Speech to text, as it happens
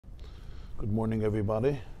Good morning,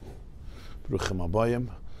 everybody. Bruchim Abayim.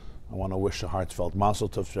 I want to wish a heartfelt mazel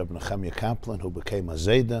tov to Rabbi Nehemiah Kaplan, who became a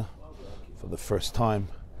Zayda for the first time.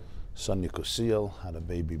 Son Yikusiel had a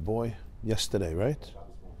baby boy yesterday, right?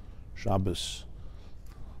 Shabbos.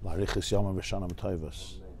 Larichis Yom V'Shanam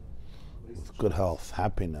Tovos. With good health,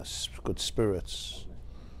 happiness, good spirits,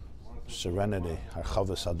 serenity,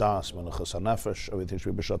 Harchavas Hadas, Menuchas HaNefesh, everything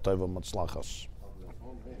should be b'shat tova matzlachas.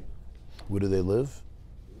 Where do they live?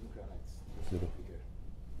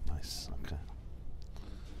 Nice, okay.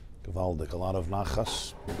 Gewaldig, a lot of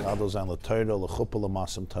nachas. Gadol zayin l'Torah, l'chuppah,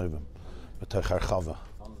 l'masim tovim. B'tech harchava.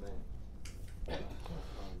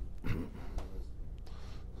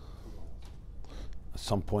 At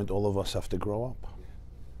some point, all of us have to grow up,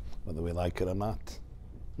 whether we like it or not.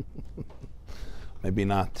 Maybe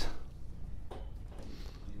not.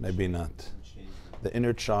 Maybe not. The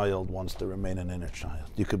inner child wants to remain an inner child.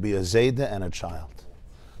 You could be a Zayda and a child.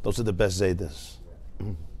 Those are the best Zaydas.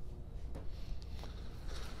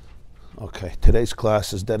 Okay, today's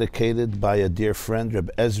class is dedicated by a dear friend,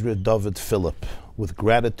 Rabbi Ezra David Philip, with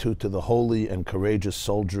gratitude to the holy and courageous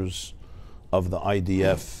soldiers of the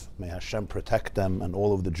IDF. May Hashem protect them and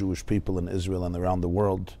all of the Jewish people in Israel and around the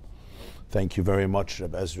world. Thank you very much,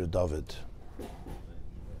 Rabbi Ezra David.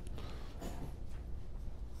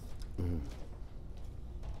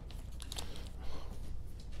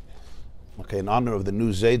 Okay, in honor of the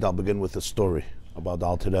new Zayd, I'll begin with a story about the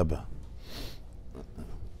Alter Rebbe.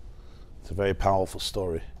 It's a very powerful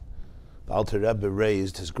story. The Alter Rebbe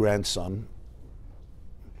raised his grandson,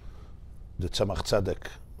 the Tzemach Tzedek,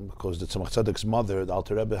 because the Tzemach Tzedek's mother, the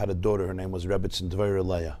Alter Rebbe, had a daughter. Her name was Rebbetzin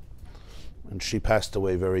Dveolution, and she passed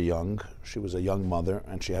away very young. She was a young mother,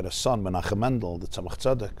 and she had a son, Menachem Mendel, the Tzemach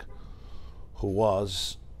Tzedek, who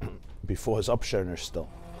was before his Upsherner still.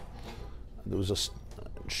 There was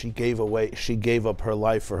she gave up her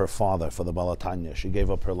life for her father, for the Balatanya. She gave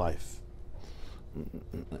up her life.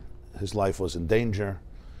 His life was in danger,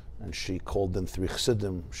 and she called in 3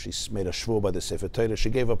 Chassidim. She made a shvur by the Sefer Torah. She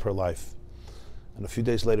gave up her life. And a few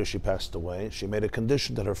days later she passed away. She made a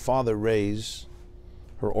condition that her father raise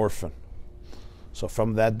her orphan. So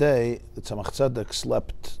from that day, the Tzemach Tzedek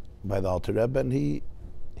slept by the Alter Rebbe, and he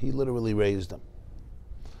literally raised him.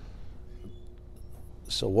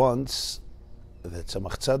 So once the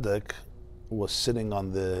Tzemach Tzedek was sitting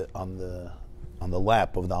on the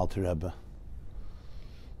lap of the Alter Rebbe,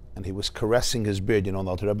 and he was caressing his beard. You know, in the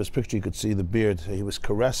Alter Rebbe's picture, you could see the beard. He was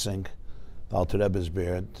caressing the Alter Rebbe's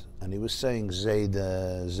beard, and he was saying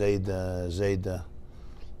Zayda, Zayda, Zayda,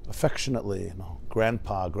 affectionately, you know,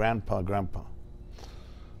 Grandpa, Grandpa, Grandpa.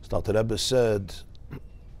 So the Alter Rebbe said,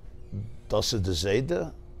 "Das is the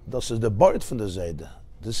Zayda, das is the beard from the Zayda.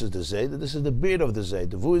 This is the Zayda, this is the beard of the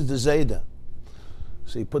Zayda. Who is the Zayda?"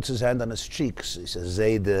 So he puts his hand on his cheeks. He says,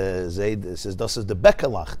 Zayda, Zayda. He says, das is the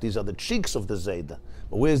Bekelach. These are the cheeks of the Zayda.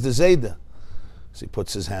 But where's the Zayda? So he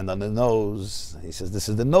puts his hand on the nose. He says, this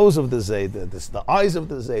is the nose of the Zayda. This is the eyes of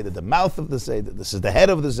the Zayda, the mouth of the Zayda. This is the head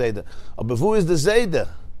of the Zayda. Oh, but who is the Zayda?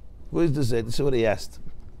 Who is the Zayda? This is what he asked.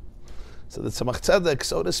 So the Tzemach Tzedek,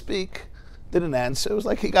 so to speak, didn't answer. It was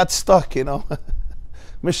like he got stuck, you know.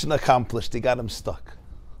 Mission accomplished. He got him stuck.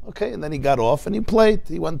 Okay, and then he got off and he played.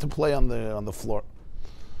 He went to play on the floor.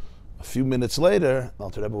 A few minutes later,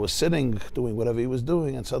 Alter Rebbe was sitting, doing whatever he was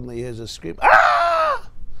doing, and suddenly he hears a scream, "Ah!"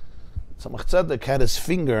 Tzemach Tzedek had his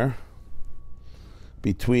finger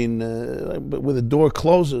between, where the door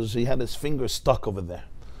closes, he had his finger stuck over there.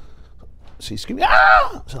 So he screamed,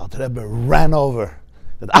 "Ah!" So Alter Rebbe ran over.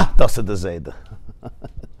 He said, "Das ist the Zayda."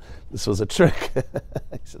 This was a trick. He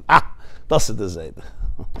said, das ist the Zayda.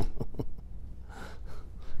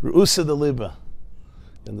 Re'usa de Liba.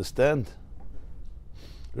 You understand?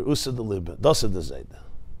 Re'usa de Liba. Das ist the Zayda.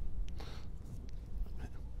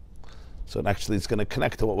 So actually it's going to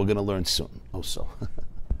connect to what we're going to learn soon also.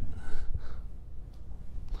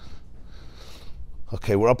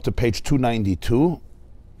 Okay, we're up to page 292.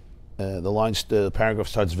 The paragraph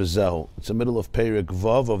starts V'zehu. It's the middle of Perek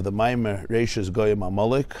Vav of the Maamar Reishis Goyim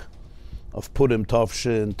Amalek of Purim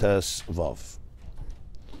Tovshin Tes Vav.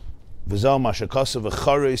 V'zehu mashakasa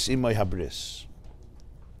v'charis imay habris.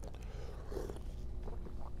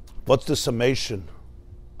 What's the summation?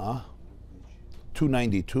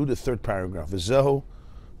 292, the third paragraph. V'zehu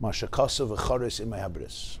mashakasa v'charis imay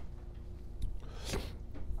habris.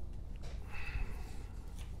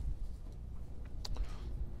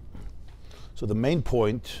 So the main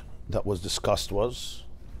point that was discussed was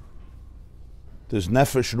there's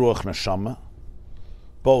nefesh, ruach, neshama,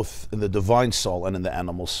 both in the divine soul and in the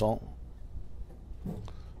animal soul.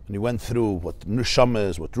 And he went through what neshama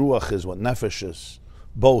is, what ruach is, what nefesh is,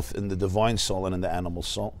 both in the divine soul and in the animal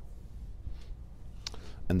soul.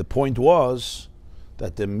 And the point was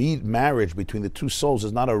that the marriage between the two souls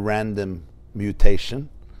is not a random mutation,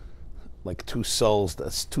 like two souls,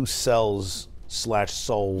 that's two cells /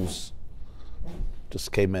 souls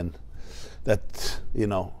just came in, that,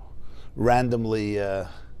 randomly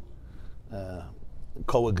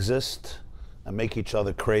coexist and make each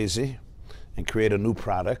other crazy and create a new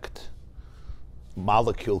product,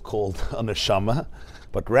 molecule called a neshama,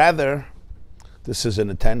 but rather this is an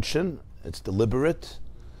intention, it's deliberate,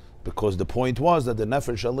 because the point was that the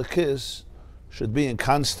nefesh elikis should be in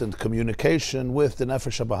constant communication with the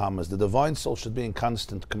nefesh habahamas. The divine soul should be in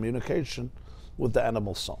constant communication with the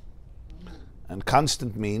animal soul. And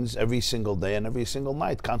constant means every single day and every single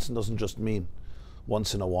night. Constant doesn't just mean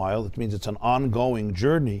once in a while. It means it's an ongoing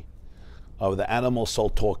journey of the animal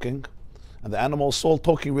soul talking. And the animal soul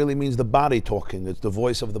talking really means the body talking. It's the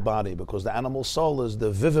voice of the body, because the animal soul is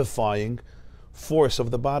the vivifying force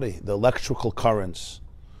of the body, the electrical currents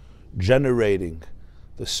generating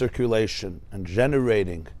the circulation and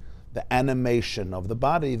generating the animation of the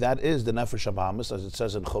body. That is the nefesh habahamis, as it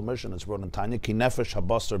says in Chumash, and it's brought in Tanya, ki nefesh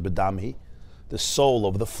habasar b'damhi. The soul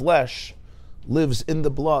of the flesh lives in the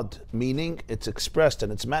blood, meaning it's expressed and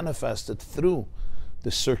it's manifested through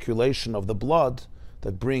the circulation of the blood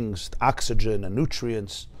that brings oxygen and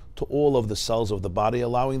nutrients to all of the cells of the body,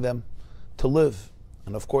 allowing them to live.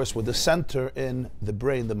 And of course, with the center in the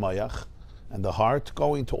brain, the mayach, and the heart,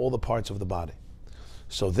 going to all the parts of the body.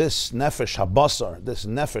 So this nefesh habasar,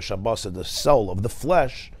 the soul of the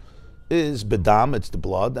flesh, is bedam, it's the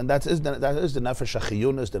blood, and that is the nefesh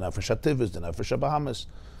hachiyunis, the nefesh hativis, the nefesh habahamis.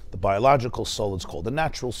 The biological soul, it's called the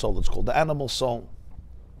natural soul, it's called the animal soul.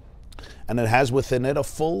 And it has within it a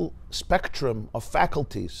full spectrum of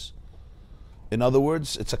faculties. In other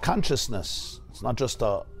words, it's a consciousness. It's not just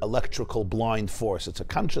an electrical blind force, it's a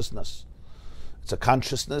consciousness. It's a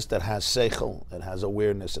consciousness that has seichel, it has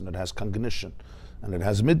awareness, and it has cognition, and it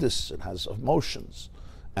has midas, it has emotions.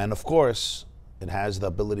 And of course, it has the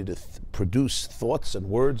ability to produce thoughts and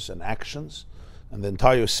words and actions. And the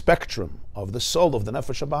entire spectrum of the soul of the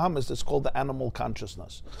nefesh habahamis is called the animal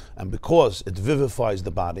consciousness. And because it vivifies the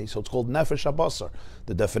body, so it's called nefesh habasar.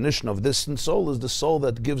 The definition of this soul is the soul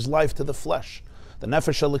that gives life to the flesh. The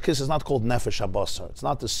nefesh elikis is not called nefesh habasar. It's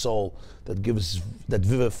not the soul that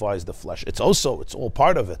vivifies the flesh. It's all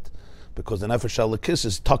part of it, because the nefesh elikis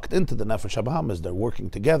is tucked into the nefesh habahamis. They're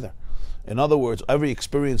working together. In other words, every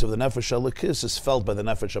experience of the nefesh elikis is felt by the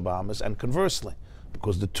nefesh habahamis, and conversely,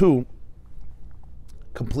 because the two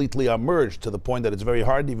completely are merged to the point that it's very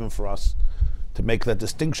hard even for us to make that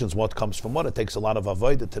distinctions, what comes from what. It takes a lot of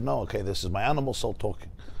avodah to know, okay, this is my animal soul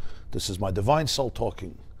talking, this is my divine soul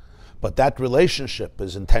talking. But that relationship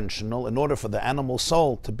is intentional in order for the animal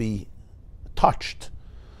soul to be touched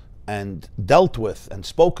and dealt with and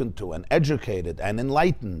spoken to and educated and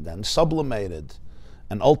enlightened and sublimated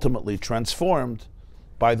and ultimately transformed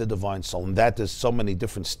by the divine soul. And that is so many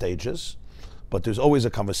different stages. But there's always a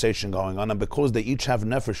conversation going on, and because they each have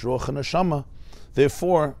nefesh, ruach, and neshama,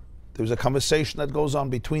 therefore there's a conversation that goes on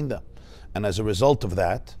between them. And as a result of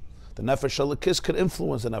that, the nefesh elikis could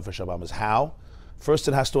influence the nefesh habahamis. How? First,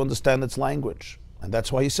 it has to understand its language, and that's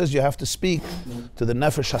why he says you have to speak to the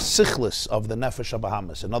nefesh hasichlis of the nefesh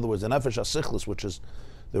habahamis. In other words, the nefesh hasichlis, which is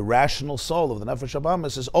the rational soul of the nefesh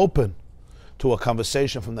habahamis, is open to a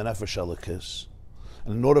conversation from the nefesh elikis.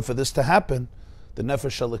 And in order for this to happen, the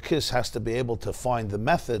nefesh elikis has to be able to find the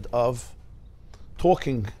method of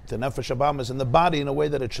talking to nefesh habahamis in the body in a way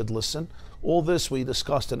that it should listen. All this we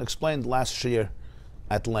discussed and explained last year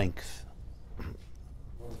at length.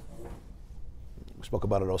 We spoke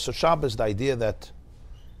about it also. Shabbos, the idea that,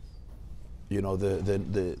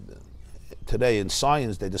 today in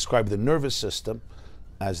science they describe the nervous system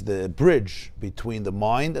as the bridge between the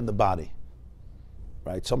mind and the body.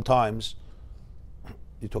 Right? Sometimes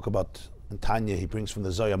you talk about, in Tanya, he brings from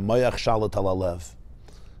the Zohar, Moyach Shalit al Alev.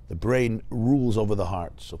 The brain rules over the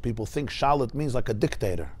heart. So people think Shalit means like a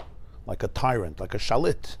dictator, like a tyrant, like a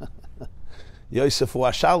shalit. Yosef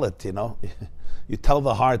wa shalit, You tell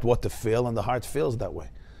the heart what to feel, and the heart feels that way.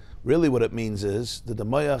 Really what it means is that the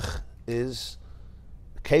Moyach is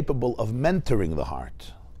capable of mentoring the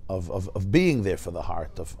heart, of being there for the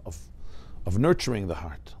heart, of nurturing the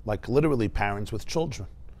heart, like literally parents with children.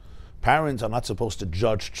 Parents are not supposed to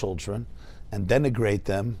judge children and denigrate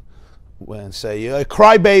them and say,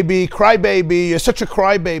 cry baby, you're such a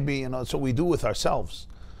crybaby. That's what we do with ourselves.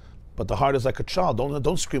 But the heart is like a child.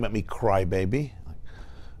 Don't scream at me, cry baby.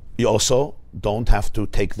 You also don't have to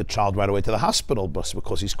take the child right away to the hospital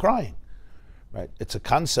because he's crying. Right? It's a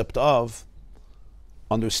concept of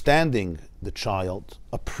understanding the child,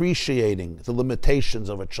 appreciating the limitations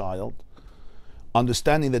of a child,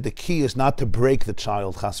 understanding that the key is not to break the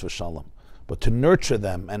child, chas v'shalom, but to nurture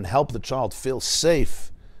them and help the child feel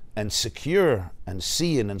safe and secure and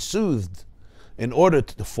seen and soothed in order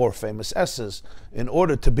to, the four famous S's, in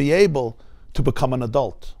order to be able to become an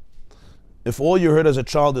adult. If all you heard as a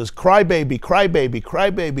child is cry baby, cry baby, cry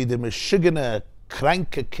baby, the meshigene,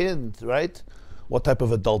 kranke kind, right? What type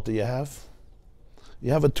of adult do you have?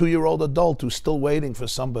 You have a 2-year-old adult who's still waiting for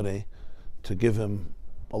somebody to give him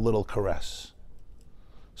a little caress.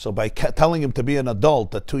 So by telling him to be an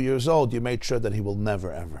adult at 2 years old, you made sure that he will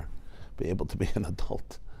never ever be able to be an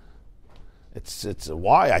adult. It's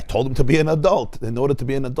why I told him to be an adult. In order to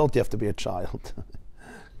be an adult, you have to be a child.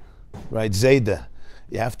 Right? Zayda.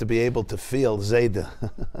 You have to be able to feel Zayda.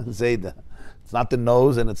 Zayda. It's not the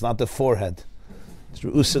nose and it's not the forehead. It's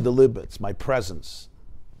Ru'usa the Libba. It's my presence.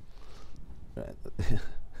 Right.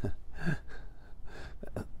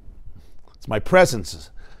 It's my presence.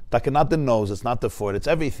 Not the nose, it's not the forehead, it's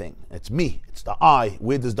everything. It's me, it's the eye.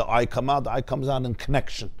 Where does the eye come out? The eye comes out in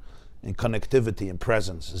connection, in connectivity, in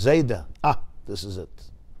presence. Zayda. This is it.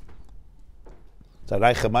 It's a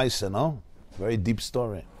reiche meise, no? Very deep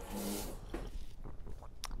story.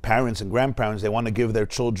 Parents and grandparents, they want to give their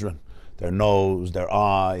children their nose, their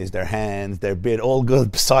eyes, their hands, their beard, all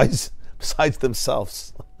good besides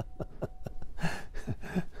themselves.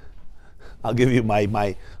 I'll give you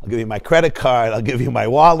my credit card, I'll give you my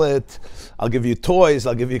wallet, I'll give you toys,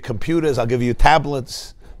 I'll give you computers, I'll give you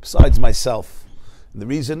tablets, besides myself. And the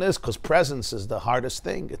reason is because presence is the hardest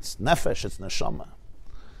thing. It's nefesh, it's neshama.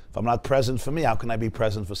 If I'm not present for me, how can I be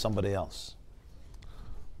present for somebody else?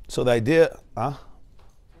 So the idea,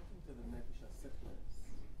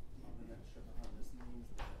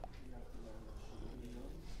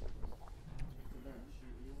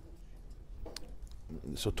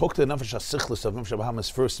 So talk to the nefesh hasichlis of nefesh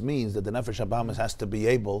habahamis first means that the nefesh habahamis has to be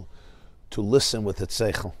able to listen with its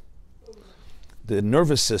seichel. The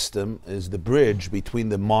nervous system is the bridge between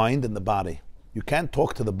the mind and the body. You can't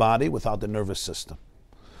talk to the body without the nervous system.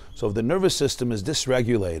 So if the nervous system is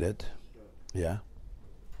dysregulated,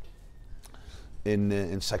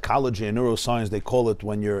 in psychology and neuroscience they call it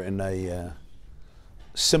when you're in a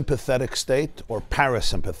sympathetic state or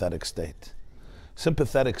parasympathetic state.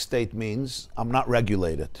 Sympathetic state means I'm not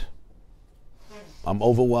regulated. I'm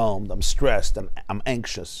overwhelmed, I'm stressed, I'm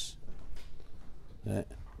anxious.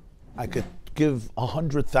 I could give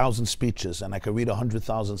 100,000 speeches and I could read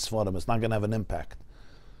 100,000 svarim. It's not going to have an impact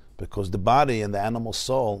because the body and the animal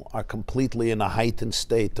soul are completely in a heightened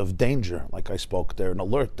state of danger. Like I spoke, they're an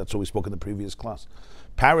alert. That's what we spoke in the previous class.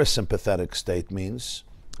 Parasympathetic state means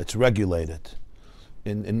it's regulated.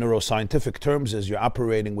 In neuroscientific terms is you're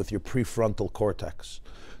operating with your prefrontal cortex.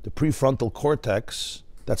 The prefrontal cortex,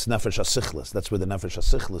 that's nefesh hasichlis, that's where the nefesh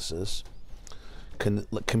hasichlis is,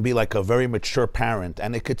 can be like a very mature parent,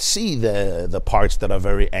 and it could see the parts that are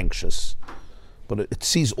very anxious, but it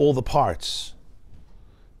sees all the parts.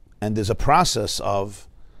 And there's a process of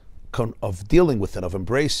dealing with it, of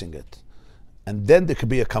embracing it. And then there could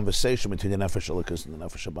be a conversation between the nefesh elikus and the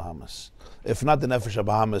nefesh habahamis. If not, the nefesh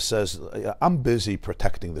habahamis says, I'm busy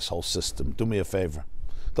protecting this whole system. Do me a favor.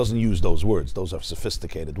 Doesn't use those words. Those are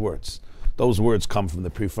sophisticated words. Those words come from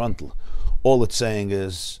the prefrontal. All it's saying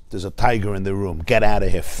is, there's a tiger in the room. Get out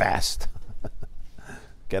of here fast.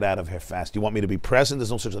 Get out of here fast. You want me to be present?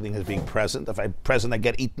 There's no such a thing as being present. If I'm present, I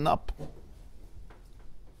get eaten up.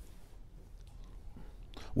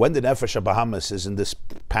 When the nefesh habahamis is in this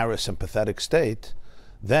parasympathetic state,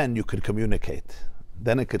 then you could communicate.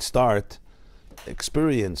 Then it could start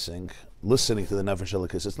experiencing, listening to the nefesh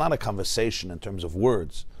elikus. It's not a conversation in terms of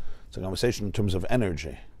words. It's a conversation in terms of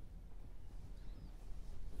energy.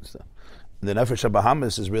 So, the nefesh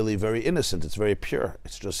habahamis is really very innocent. It's very pure.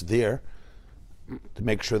 It's just there to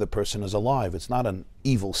make sure the person is alive. It's not an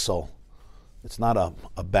evil soul. It's not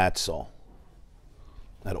a bad soul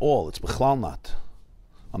at all. It's b'chlal not.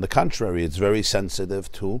 On the contrary, it's very sensitive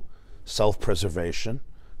to self-preservation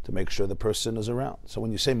to make sure the person is around. So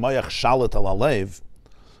when you say mayach shalit al alev,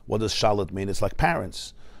 what does shalit mean? It's like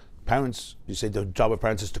parents. Parents, you say the job of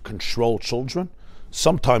parents is to control children.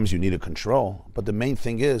 Sometimes you need a control, but the main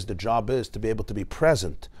thing is, the job is to be able to be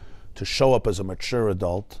present, to show up as a mature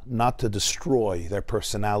adult, not to destroy their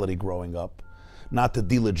personality growing up, not to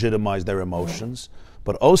delegitimize their emotions,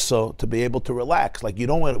 but also to be able to relax. Like we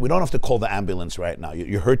don't have to call the ambulance right now.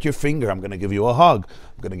 You hurt your finger, I'm going to give you a hug.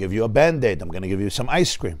 I'm going to give you a Band-Aid. I'm going to give you some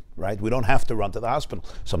ice cream, right? We don't have to run to the hospital.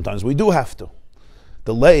 Sometimes we do have to.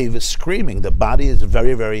 The lave is screaming. The body is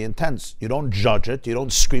very, very intense. You don't judge it. You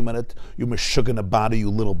don't scream at it. You meshugin a body, you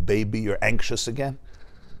little baby. You're anxious again.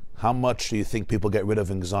 How much do you think people get rid of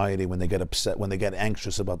anxiety when they get upset, when they get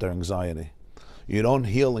anxious about their anxiety? You don't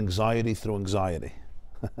heal anxiety through anxiety.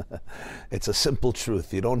 It's a simple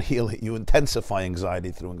truth. You don't heal it. You intensify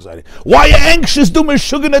anxiety through anxiety. Why are you anxious?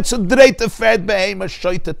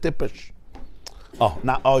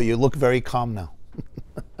 Oh, you look very calm now.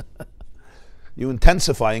 You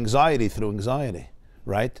intensify anxiety through anxiety,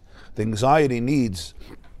 right? The anxiety needs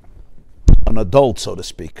an adult, so to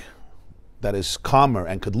speak, that is calmer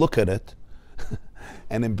and could look at it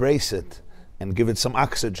and embrace it and give it some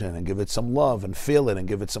oxygen and give it some love and feel it and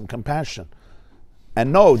give it some compassion.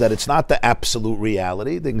 And know that it's not the absolute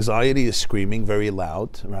reality. The anxiety is screaming very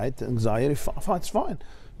loud, right? The anxiety, it's fine.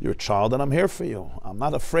 You're a child and I'm here for you. I'm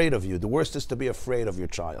not afraid of you. The worst is to be afraid of your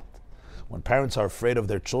child. When parents are afraid of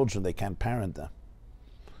their children, they can't parent them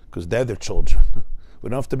because they're their children. We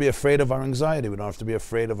don't have to be afraid of our anxiety. We don't have to be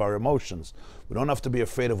afraid of our emotions. We don't have to be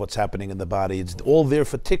afraid of what's happening in the body. It's all there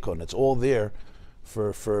for tikkun. It's all there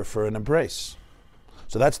for an embrace.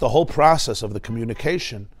 So that's the whole process of the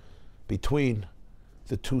communication between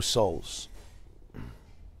the two souls.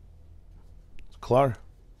 Klar?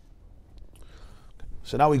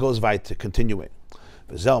 So now he goes weiter, continuing.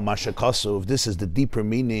 This is the deeper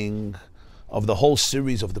meaning of the whole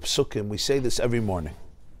series of the psukim. We say this every morning.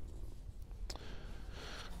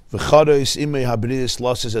 Because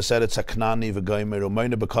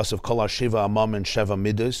of kol shiva amam and sheva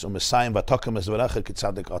midus u'mesayim v'takem ezverecha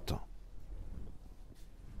kitzadik ata.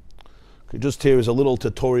 Okay, just here is a little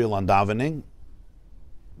tutorial on davening.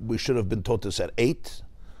 We should have been taught this at 8,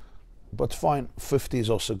 but fine, 50 is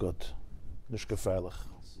also good. Nicht gefährlich.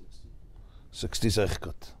 60 is echt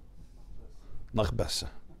gut. Noch besser.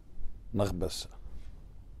 Noch besser.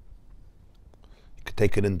 You could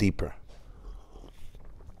take it in deeper.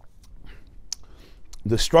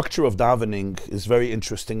 The structure of davening is very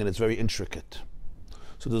interesting and it's very intricate.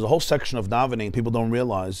 So there's a whole section of davening people don't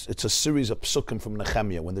realize. It's a series of psukim from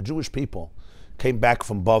Nehemiah. When the Jewish people came back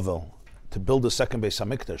from Bavel to build the second Beis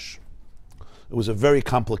HaMikdash, it was a very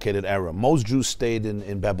complicated era. Most Jews stayed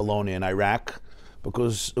in Babylonia and Iraq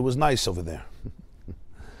because it was nice over there.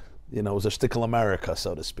 It was a shtickle America,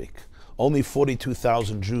 so to speak. Only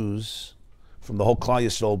 42,000 Jews from the whole Klal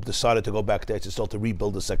Yisrael decided to go back to Eretz Yisrael to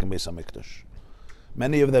rebuild the second Beis HaMikdash.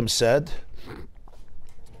 Many of them said,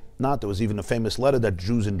 there was even a famous letter that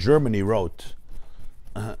Jews in Germany wrote.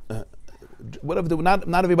 Not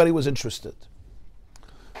everybody was interested.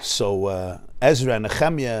 So Ezra and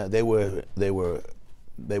Nehemiah, they were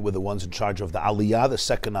the ones in charge of the Aliyah, the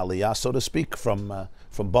second Aliyah, so to speak, from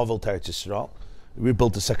Bavel to Eretz Yisrael. We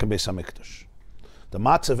rebuilt the second Beis HaMikdash. The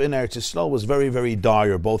matzav in Eretz Yisrael was very, very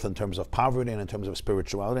dire, both in terms of poverty and in terms of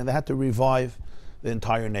spirituality, and they had to revive the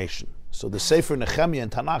entire nation. So the Sefer Nehemiah in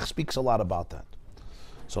Tanakh speaks a lot about that.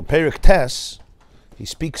 So in Perek Tes, he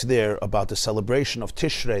speaks there about the celebration of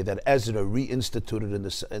Tishrei that Ezra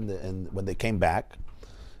reinstituted when they came back.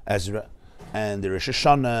 Ezra, and the Rosh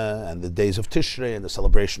Hashanah, and the days of Tishrei, and the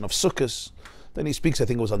celebration of Sukkot. Then he speaks, I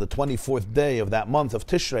think it was on the 24th day of that month of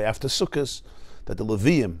Tishrei, after Sukkot, that the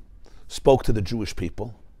Leviim spoke to the Jewish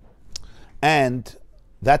people. And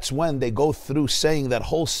that's when they go through saying that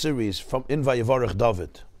whole series from In Vayevarech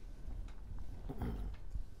David.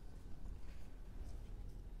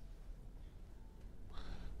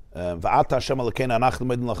 V'ata Hashem Elokeinu anachnu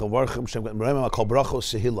meidin lachem varchim Shem Meremem HaKol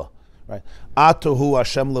Brachos Sehila. Right? Atahu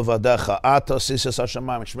Hashem levadecha, Ata Sisa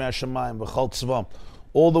Hashemayim, Shmei Hashemayim, V'chol Tzvam,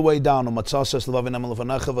 all the way down, Umatzasas Levavinem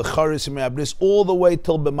Levanecha, V'charis Me'abris, all the way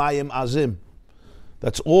till B'mayim Azim.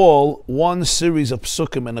 That's all one series of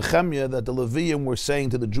psukim in Nehemiah that the Leviim were saying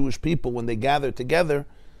to the Jewish people when they gathered together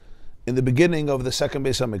in the beginning of the second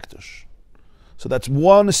Beis HaMikdash. So that's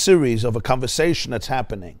one series of a conversation that's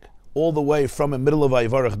happening, all the way from the middle of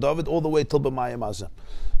Vayevarech David, all the way till B'mayim Azim.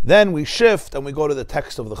 Then we shift and we go to the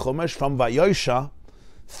text of the Chumash from Vayosha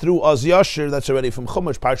through Az Yashir, that's already from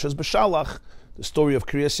Chumash, Parshas B'Shalach, the story of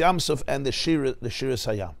Kriyas Yamsuf and the Shiras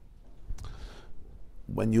Hayam.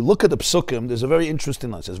 When you look at the Psukim, there's a very interesting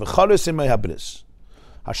line. It says, V'charis imei habris.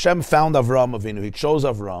 Hashem found Avram Avinu, he chose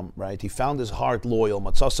Avram, right? He found his heart loyal,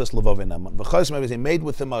 Matzasas Levavinem. V'charis imei, he made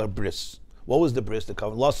with him a bris. What was the bris? The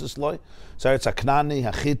covenant. Losses loy. Saretz HaKnani,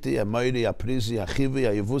 HaChiti, HaMoiri, HaPrizi, HaChivi,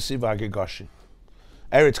 HaYevusi, VaGirgashi.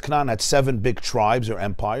 Eretz Canaan had 7 big tribes or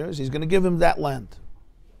empires. He's going to give him that land.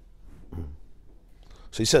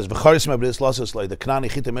 So he says, "V'charis mebris losses like the Canaan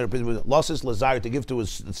Chitim Eretz losses lazar to give to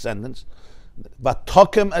his descendants, but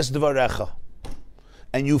tokem es dvarecha,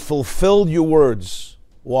 and you fulfilled your words.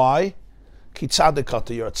 Why? Ki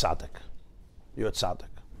tzadikata, you're a tzadik. You're a tzadik.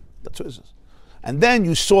 That's what it says. And then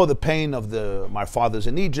you saw the pain of my fathers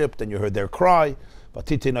in Egypt, and you heard their cry.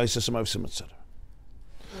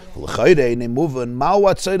 L'chayre ne moving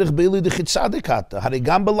ma'u tzorich b'ili d'chit tzadik hata.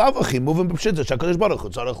 Harigam b'lavachi moving b'pshita shakadosh baruch hu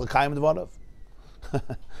tzorich l'kayim dvarav.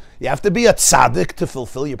 You have to be a tzaddik to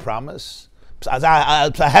fulfill your promise.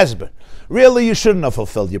 Really, you shouldn't have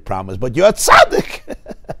fulfilled your promise, but you're a tzaddik.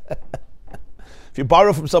 If you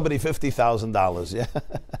borrow from somebody $50,000, yeah,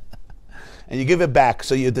 and you give it back,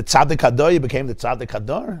 so you're the tzaddik Adar, you became the tzaddik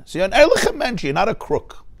Adar. So you're an ehrlichem mensch, you're not a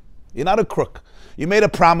crook. You're not a crook. You made a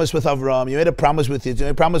promise with Avram, you made a promise with Yitzchak, you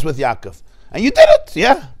made a promise with Yaakov, and you did it,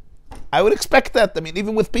 yeah. I would expect that, I mean,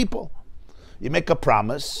 even with people. You make a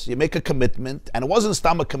promise, you make a commitment, and it wasn't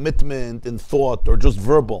stam a commitment in thought or just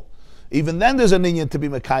verbal. Even then there's an inyan to be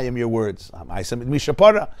mekayim your words.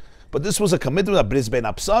 But this was a commitment, a bris bein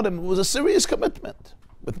absarim, it was a serious commitment.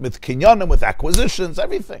 With kinyanim, with acquisitions,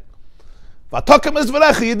 everything. V'atokem es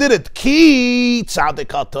v'recha, you did it. Ki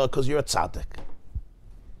tzaddik ata, because you're a tzaddik.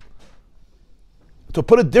 To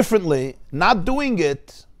put it differently, not doing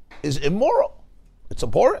it is immoral. It's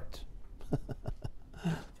abhorrent.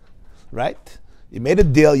 Right? You made a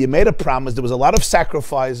deal, you made a promise, there was a lot of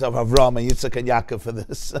sacrifice of Avram and Yitzchak and Yaakov for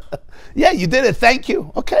this. Yeah, you did it, thank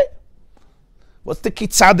you. Okay. What's the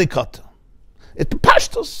kitzadikot? It's the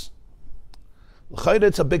pashtus.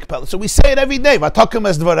 It's a big part. So we say it every day. V'atokem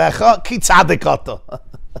es dvarecha, kitzadikot.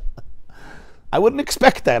 I wouldn't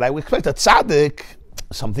expect that. I would expect a tzaddik,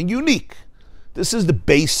 something unique. This is the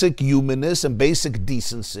basic humanness and basic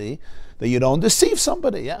decency that you don't deceive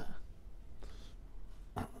somebody, yeah?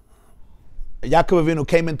 Yaakov Avinu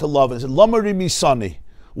came into Lavan and said, Lomari misani,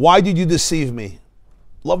 why did you deceive me?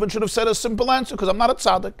 Lavan should have said a simple answer, because I'm not a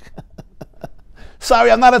tzaddik.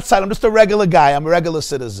 Sorry, I'm not a tzaddik, I'm just a regular guy, I'm a regular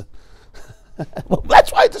citizen. Well,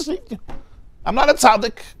 that's why I deceived you. I'm not a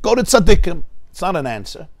tzaddik, go to tzaddikim. It's not an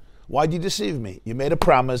answer. Why did you deceive me? You made a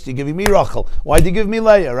promise, you're giving me Rachel. Why did you give me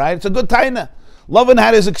Leah, right? It's a good taina. Lavan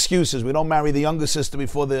had his excuses. We don't marry the younger sister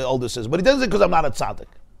before the older sister. But he does it because I'm not a tzaddik.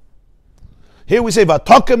 Here we say,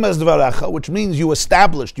 V'atokem es dvarecha, which means you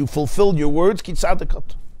established, you fulfilled your words, ki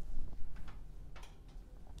tzadikot.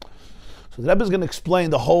 So the Rebbe is going to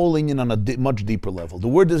explain the whole inyan on a much deeper level. The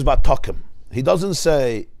word is V'atokem. He doesn't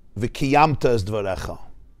say, V'kiyamta es dvarecha,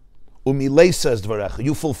 u'mileisa es dvarecha,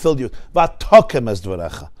 you fulfilled your, V'atokem es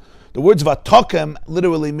dvarecha. The words V'atokem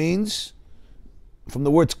literally means, from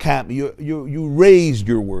the words camp, you raised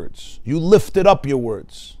your words, you lifted up your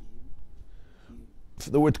words.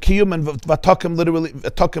 The word kiyum and v'atokem literally,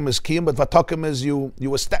 v'atokem is kiyum, but v'atokem is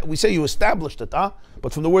we say you established it,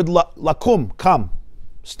 but from the word lakum, come,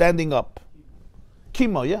 standing up.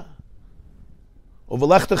 Kimo, yeah. When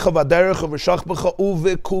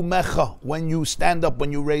you stand up,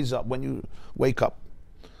 when you raise up, when you wake up.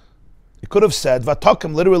 You could have said,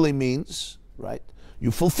 v'atokem literally means, right, you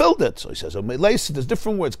fulfilled it. So he says, there's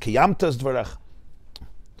different words, kiyamta dvarech.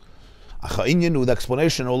 The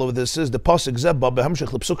explanation all of this is the pasuk zebba behemshech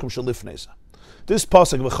lepsukim shalifneza. This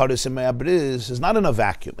pasuk v'charis imayabris is not in a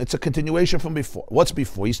vacuum. It's a continuation from before. What's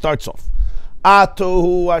before? He starts off,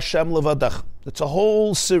 Atohu Hashem levadach. It's a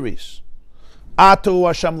whole series. Atohu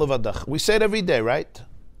Hashem levadach. We say it every day, right?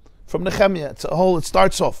 From Nehemiah. It's a whole. It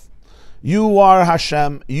starts off, you are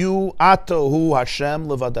Hashem. You Atohu Hashem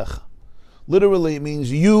levadach. Literally, it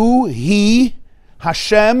means you, he,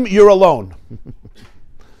 Hashem. You're alone.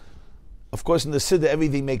 Of course, in the Seder,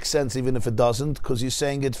 everything makes sense, even if it doesn't, because you're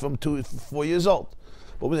saying it from 2 to 4 years old.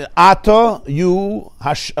 But with Ata, you,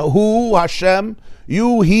 who, Hashem,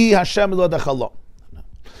 you, he, Hashem, Lodach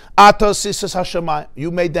Ata, Sisa, Hashemai, you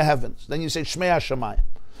made the heavens. Then you say Shmei Hashemai,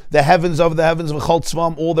 the heavens of the heavens, V'chol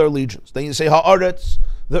Tzvam, all their legions. Then you say Ha'aretz,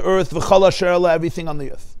 the earth, V'chol Asherla, everything on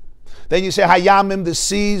the earth. Then you say Hayamim, the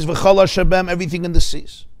seas, V'chol Ashabem, everything in the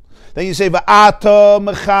seas. Then you say V'ata,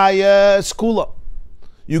 Mechaya, Skula.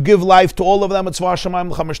 You give life to all of them. What's right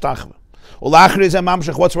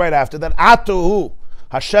after that? Atuhu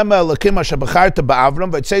Hashem Elokim asher b'charta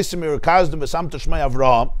ba'Avram v'tzeisim yirakazdim v'samta shmei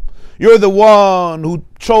Avraham. You're the one who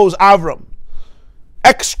chose Avram,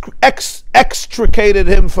 extricated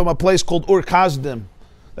him from a place called Ur Kasdim.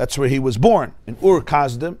 That's where he was born, in Ur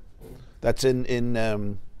Kasdim. That's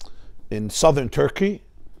in southern Turkey,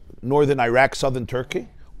 northern Iraq, southern Turkey.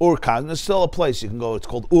 Ur Kasdim. There's still a place you can go. It's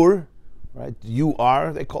called Ur. Right,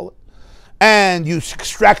 U-R, they call it. And you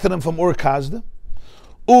extracted him from Ur Kasdim.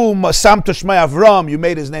 Avram, you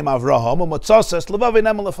made his name Avraham.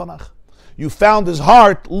 You found his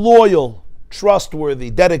heart loyal, trustworthy,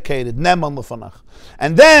 dedicated. And then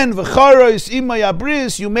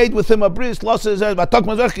you made with him a bris, all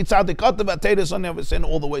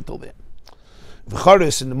the way till there.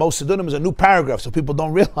 V'charis in the most Sidurim is a new paragraph, so people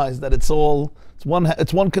don't realize that it's one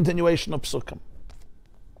continuation of Psukim.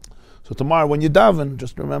 So tomorrow when you daven,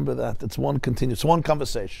 just remember that. It's one continuous, one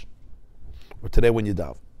conversation. Or today when you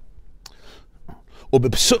daven.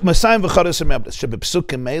 Mesayim v'charis ha'mebres,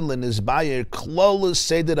 shebepsukim meilin is bayer klolos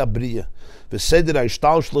seder abriya, v'seder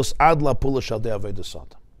hishtalshlus ad lapula shal dei avodas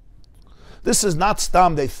Adam. This is not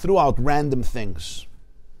stam, they threw out random things.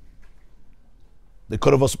 They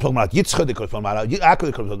could have also spoken about Yitzchak, they could have spoken about Yaakov,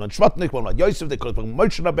 they could have spoken about Shvatnik, they could have spoken about Yosef, they could have spoken about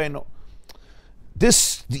Moshe Rabbeinu.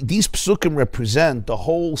 These psukim represent the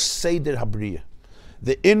whole Seder Habriya,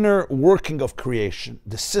 the inner working of creation,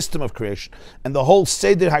 the system of creation, and the whole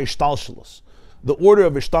Seder Hishtalshlus. The order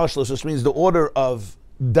of Hishtalshelus, which means the order of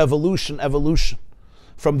devolution, evolution,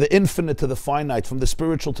 from the infinite to the finite, from the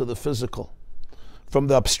spiritual to the physical, from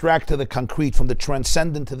the abstract to the concrete, from the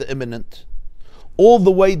transcendent to the immanent, all the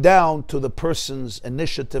way down to the person's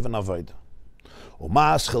initiative and avodah.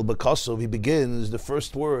 Umaschil b'kosov, he begins, the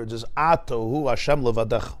first words is Atohu Hashem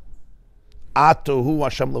levadecha. Atohu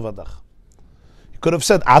Hashem levadecha. You could have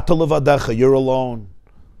said Ato levadecha, you're alone.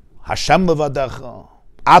 Hashem levadecha.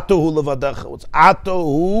 Atohu levadecha. It's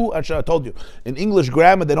Atohu Hashem. I told you. In English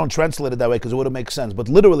grammar, they don't translate it that way because it wouldn't make sense. But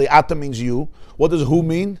literally, Ata means you. What does who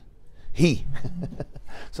mean? He.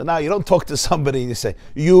 So now you don't talk to somebody and you say,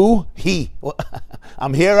 you, he. Well,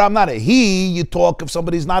 I'm here, I'm not here. He, you talk if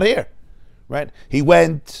somebody's not here. Right? He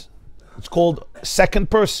went, it's called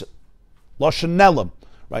second person. Loshen Nelam.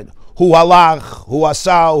 Right? Hu halach, hu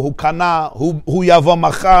asau, hu kana, hu yavo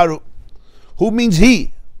machar. Who means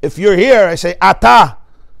he? If you're here, I say, ata.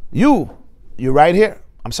 You're right here.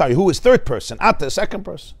 I'm sorry, who is third person? Ata, second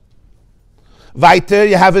person. Weiter,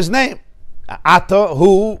 you have his name. Ata,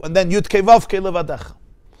 who, and then Yud Kei Vav Kei Levadecha.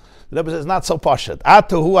 The Rebbe says, not so pashat.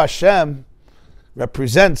 Ata, who Hashem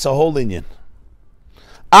represents a whole inyan.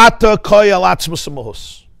 Ata koyal atzmus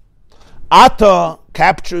amohus. Ata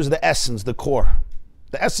captures the essence, the core,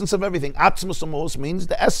 the essence of everything. Atzmus amohus means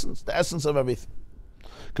the essence of everything.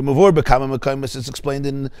 It's explained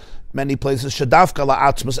in many places. Shadavka la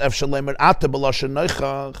atzmus efshalemer ata b'loshen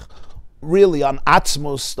noichach. Really, on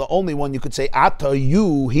atzmus, the only one you could say ata,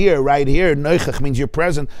 you here, right here. Noichach means you're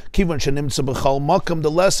present. Kivan shenimtza b'chal makam the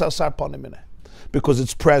less asar panim. Because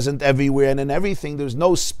it's present everywhere and in everything. There's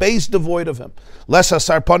no space devoid of him. Les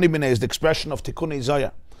asar panim is the expression of tikkun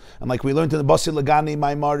zaya. And like we learned in the Basi Lagani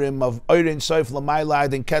Maamarim of Oirin Soif Lamaila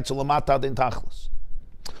Adin Ketzel Lamata Adin Tachlis.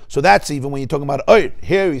 So that's even when you're talking about Oir.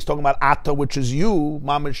 Here he's talking about Ata, which is you,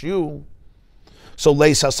 Mamish you. So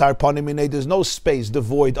Leis Asar Panimine, there's no space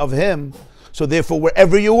devoid of him. So therefore,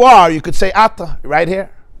 wherever you are, you could say Ata, right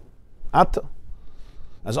here. Ata.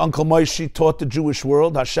 As Uncle Moshe taught the Jewish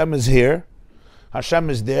world, Hashem is here, Hashem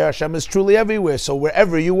is there, Hashem is truly everywhere. So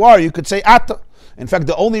wherever you are, you could say Ata. In fact,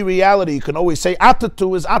 the only reality you can always say Ata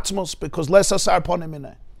to is Atzmos, because Les Asar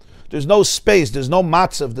Panimine. There's no space, there's no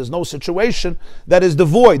matzav, there's no situation that is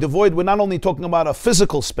devoid. Devoid, we're not only talking about a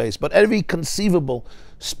physical space, but every conceivable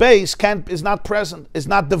space is not present, is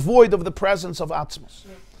not devoid of the presence of Atzmos.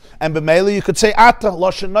 And b'meila you could say Ata,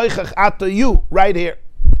 Loshen Noichach, Ata, you, right here.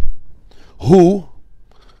 Who?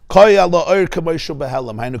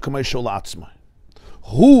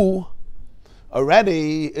 Who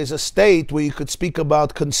already is a state where you could speak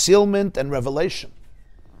about concealment and revelation.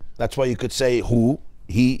 That's why you could say who,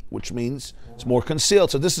 he, which means it's more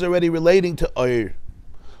concealed. So this is already relating to Oir.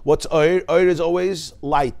 What's Oir? Oir is always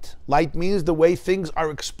light. Light means the way things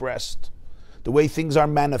are expressed, the way things are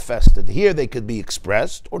manifested. Here they could be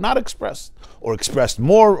expressed or not expressed, or expressed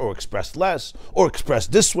more or expressed less, or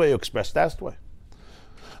expressed this way or expressed that way.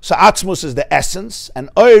 So Atzmus is the essence, and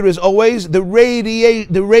Oir is always the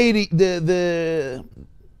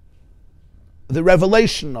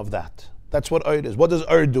revelation of that. That's what Oir is. What does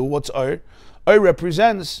Oir do? What's Oir? Oir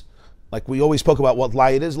represents, like we always spoke about what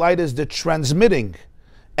light is. Light is the transmitting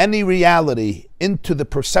any reality into the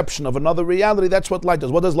perception of another reality. That's what light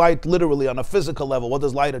does. What does light literally on a physical level, what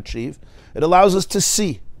does light achieve? It allows us to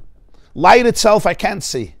see. Light itself I can't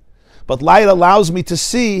see, but light allows me to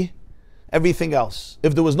see everything else.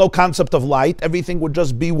 If there was no concept of light, everything would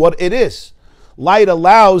just be what it is. Light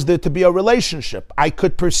allows there to be a relationship. I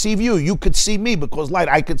could perceive you, you could see me because light,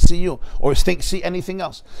 I could see you, or see anything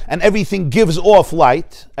else. And everything gives off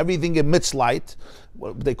light, everything emits light,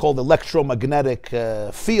 what they call the electromagnetic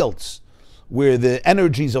fields, where the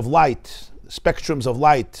energies of light, spectrums of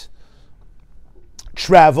light,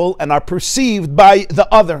 travel and are perceived by the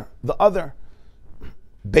other,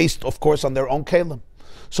 based of course on their own kalim.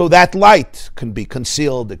 So that light can be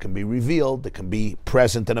concealed, it can be revealed, it can be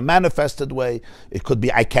present in a manifested way, it could be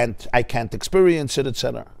I can't experience it,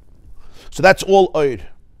 etc. So that's all Oir.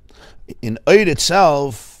 In Oir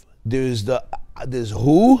itself, there's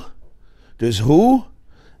who,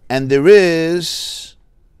 and there is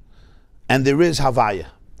and there is Havaya.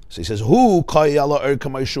 So he says, "Hu koyala er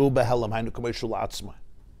kamayshu behelam hainu kamayshu la'atzmai."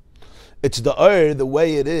 It's the the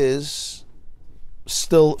way it is,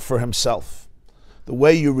 still for himself, the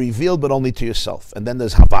way you reveal, but only to yourself. And then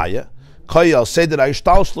there's Havaya. Koyal Seder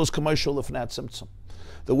Hishtalshlus kamayshu lefnei tzimtzum.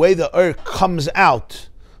 The way the comes out,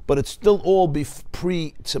 but it's still all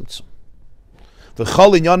pre-tzimtzum.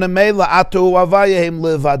 Because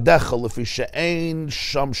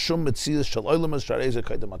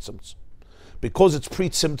it's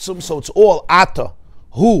pre-tzimtzum, so it's all ata,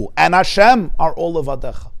 hu, and Hashem are all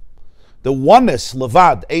levadecha. The oneness,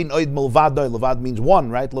 levad, ein oid milvadoi, levad means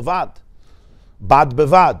one, right? Levad. Bad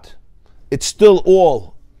bevad. It's still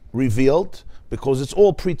all revealed because it's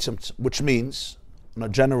all pre-tzimtzum, which means, on a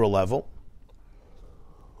general level,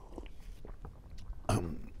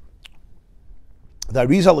 the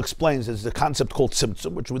Arizal explains there's the concept called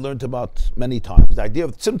tzimtzum, which we learned about many times. The idea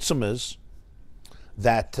of tzimtzum is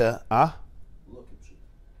that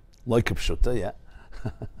like pshuta, yeah.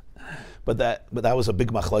 but that was a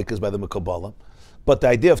big machlokes by the Kabbalah. But the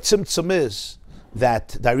idea of tzimtzum is that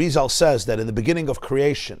the Arizal says that in the beginning of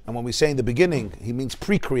creation, and when we say in the beginning, he means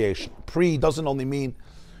pre-creation. Pre doesn't only mean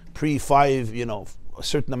pre-5, a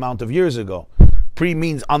certain amount of years ago. Pre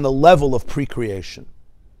means on the level of pre-creation.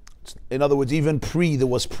 In other words, even there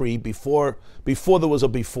was before there was a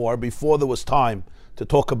before there was time to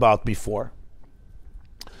talk about before.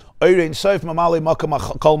 That's the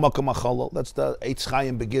Eitz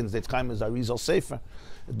Chaim begins. The Eitz Chaim is Arizal Sefer.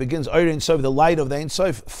 It begins, the light of the Ein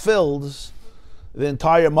Sof fills the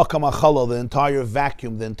entire Makam HaChalal, the entire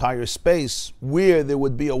vacuum, the entire space, where there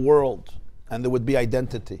would be a world and there would be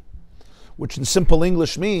identity. Which in simple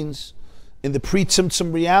English means, in the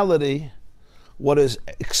pre-tzimtzum reality, what is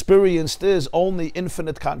experienced is only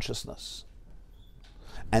infinite consciousness.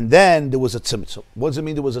 And then there was a tzimtzum. What does it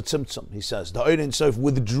mean there was a tzimtzum? He says, the Ein Sof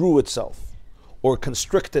withdrew itself, or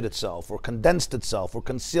constricted itself, or condensed itself, or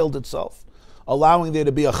concealed itself, allowing there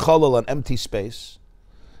to be a chalal, an empty space.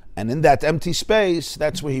 And in that empty space,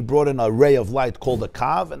 that's where he brought in a ray of light called a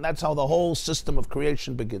kav, and that's how the whole system of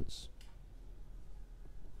creation begins.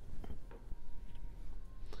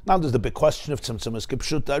 Now there's the big question of tzimtzum is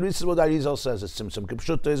kipshuta. This is what Arizal says, is tzimtzum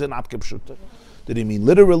kipshuta, is it not kipshuta? Did he mean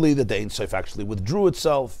literally that the Ein Sof actually withdrew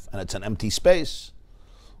itself and it's an empty space?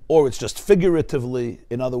 Or it's just figuratively,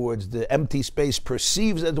 in other words, the empty space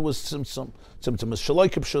perceives that it was tzimtzum. Tzimtzum is shaloi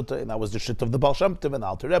kipshuta, and that was the shit of the Baal Shem Tov and the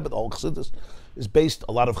Alter Rebbe. The whole Chassidus is based,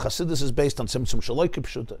 a lot of Chassidus is based on tzimtzum shaloi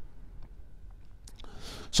kipshuta.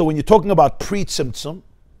 So when you're talking about pre-tzimtzum,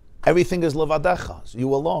 everything is levadecha,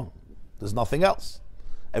 you alone. There's nothing else.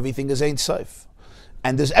 Everything is Ein Sof.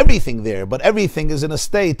 And there's everything there, but everything is in a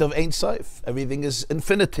state of Ein Sof. Everything is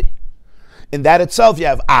infinity. In that itself, you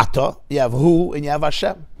have Ata, you have Hu, and you have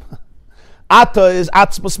Hashem. Ata is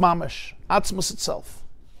Atzmus Mamash, Atzmus itself.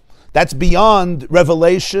 That's beyond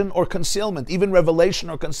revelation or concealment. Even revelation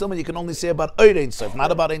or concealment you can only say about Ein Sof,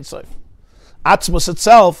 not about Ein Sof. Atzmus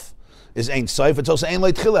itself is Ein Sof. It's also Ein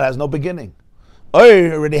Leitchila, it has no beginning.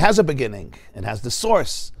 Already has a beginning. It has the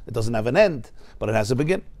source. It doesn't have an end, but it has a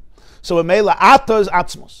beginning. So a Mela Ata is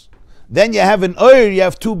Atzmos. Then you have in you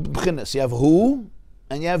have two b'chinas. You have Hu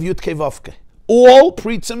and you have Yud Kei Vavke. All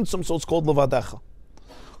pre-tzimtzum, so it's called Levadecha.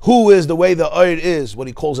 Hu is the way the is, what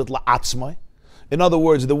he calls it La'atzmai. In other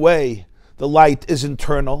words, the way the light is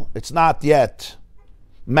internal. It's not yet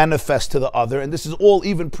manifest to the other. And this is all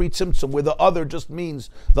even pre-tzimtzum, where the other just means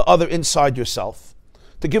the other inside yourself.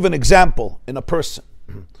 To give an example, in a person,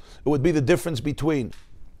 it would be the difference between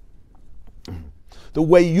the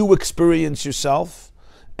way you experience yourself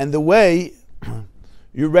and the way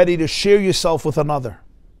you're ready to share yourself with another.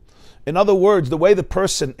 In other words, the way the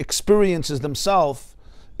person experiences themselves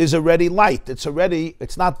is already light. It's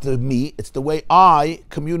not the me, it's the way I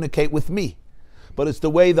communicate with me. But it's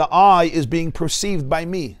the way the I is being perceived by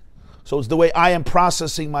me. So it's the way I am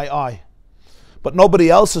processing my I. But nobody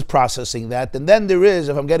else is processing that. And then there is,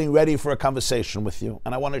 if I'm getting ready for a conversation with you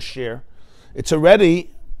and I want to share, it's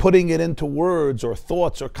already putting it into words or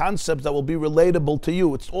thoughts or concepts that will be relatable to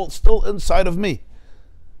you. It's all still inside of me.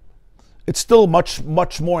 It's still much,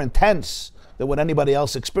 much more intense than what anybody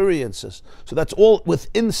else experiences. So that's all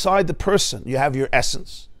inside the person. You have your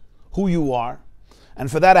essence, who you are. And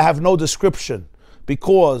for that I have no description,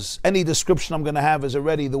 because any description I'm going to have is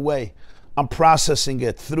already the way I'm processing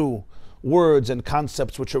it through words and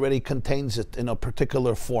concepts which already contains it in a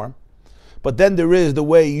particular form. But then there is the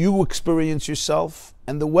way you experience yourself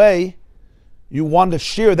and the way you want to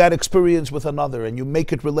share that experience with another, and you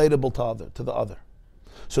make it relatable to the other.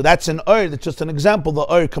 So that's an that's just an example. The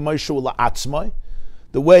kamashu la'atzmai.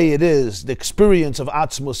 the way it is, the experience of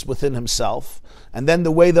Atzmus within himself, and then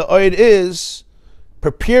the way the Oid is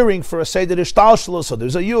preparing for a Seder Hishtalshlus. So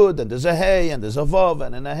there's a Yud, and there's a Hey, and there's a Vav,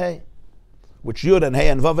 and then a Hey. Which Yud and Hey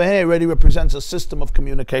and Vav and Hey already represents a system of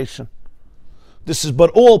communication. This is but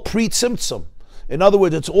all pre-Tzimtzum. In other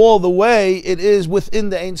words, it's all the way it is within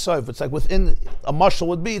the Ein Sof. It's like within, a mashal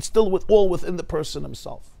would be, it's still all within the person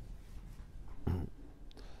himself.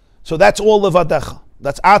 So that's all levadecha.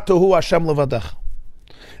 That's Atohu Hashem levadecha.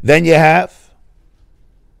 Then you have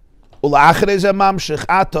you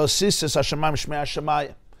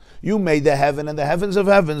made the heaven and the heavens of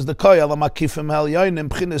heavens, the koyal amakifim helyonim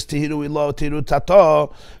b'chinas tihiru ilo tihiru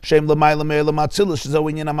tato shem l'mayla me'elam atzilus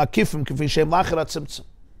zowinyan amakifim k'fi shem lachar atzimtzum.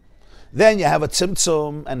 Then you have a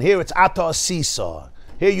tzimtzum, and here it's Ata Sisa.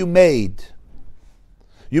 Here you made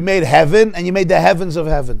heaven, and you made the heavens of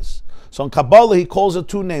heavens. So in Kabbalah, he calls it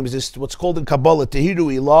two names. This is what's called in Kabbalah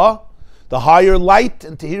Tehiru Ilah, the higher light,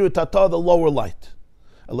 and Tehiru Tata, the lower light.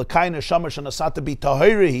 Elakaina Shamash and Asata be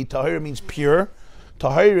Tahiri. Tahiri means pure.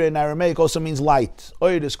 Tahiri in Aramaic also means light.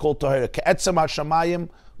 Oyer is called Tahiri. Ke'etzem HaShamayim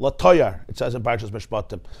Latoyar, it says in Parshas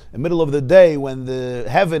Mishpatim. In the middle of the day, when the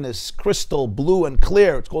heaven is crystal blue and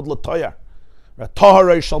clear, it's called Latoyar.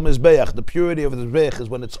 Taharei Shal Mizbeach, the purity of the Mizbeach is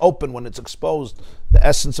when it's open, when it's exposed, the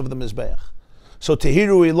essence of the Mizbeach. So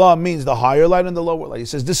Tehiru Ilah means the higher light and the lower light. He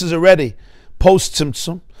says this is already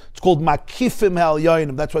post-Tzimtzum. It's called Makifim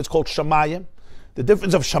Ha'Elyonim. That's why it's called Shamayim. The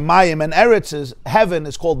difference of Shamayim and Eretz is heaven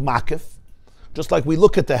is called Makif. Just like we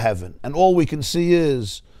look at the heaven and all we can see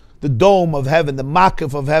is the dome of heaven, the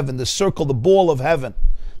Makif of heaven, the circle, the ball of heaven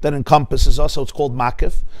that encompasses us. So it's called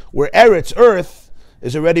Makif. Where Eretz, earth,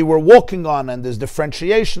 is already we're walking on, and there's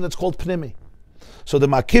differentiation that's called Pnimi. So the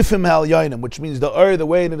Makifim Ha'Elyonim, which means the earth, the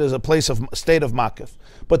way it is a place of state of Makif.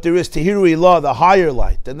 But there is Tehiru Ilah, the higher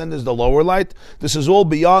light, and then there's the lower light. This is all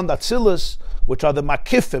beyond Atzilus, which are the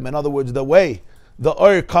Makifim. In other words, the way the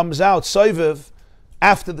earth comes out, Soiviv,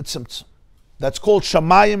 after the Tzimtzum. That's called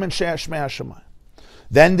Shamayim and Shmei HaShamayim.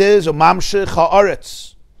 Then there's a Mamshech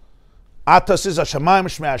Ha'aretz. Atas is HaShamayim,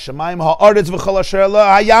 Shmei HaShamayim, Ha'aretz v'chol asher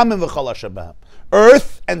la, Hayamim v'chol asher b'hem.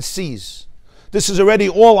 Earth and seas. This is already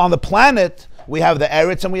all on the planet. We have the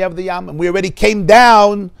Eretz and we have the Yamim. We already came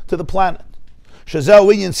down to the planet. Shazel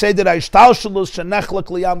Winyan Seder Hishtalshlus shenechlek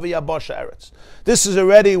liyam v'yabosh Eretz. This is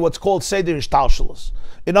already what's called Seder Hishtalshlus.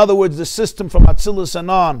 In other words, the system from Atzilus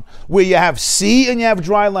and on, where you have sea and you have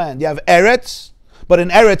dry land. You have Eretz, but in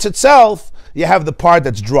Eretz itself, you have the part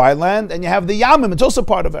that's dry land, and you have the Yamim, it's also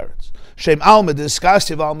part of Eretz. Shem Alma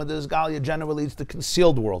Diskasiv Alma Disgalia, generally it's the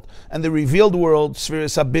concealed world. And the revealed world,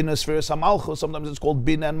 Spheres Habina, Spheres Hamalchus, sometimes it's called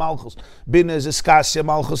Bina and Malchus. Bina is Iskasia,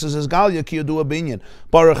 Malchus is Isgalia, Kiyadu Abinyan.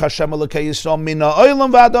 Baruch Hashem Elokei Yisrael, Mina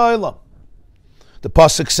Oilam Vada Oilam. The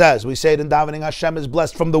pasuk says, we say it in davening, Hashem is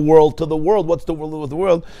blessed from the world to the world. What's the world with the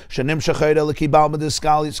world? Shenim Shachayr Eliki Balma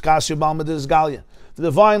Disgalia, Iskasia Balma Disgalia. The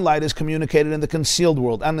divine light is communicated in the concealed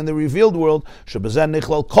world, and in the revealed world, this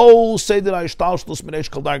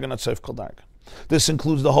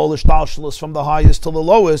includes the whole Hishtalshelus from the highest to the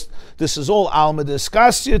lowest. This is all Alma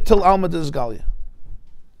Diskasia till Alma Disgalia.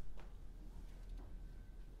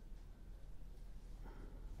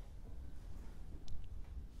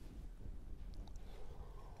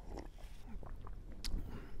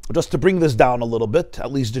 Just to bring this down a little bit,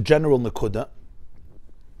 at least the general Nakuda.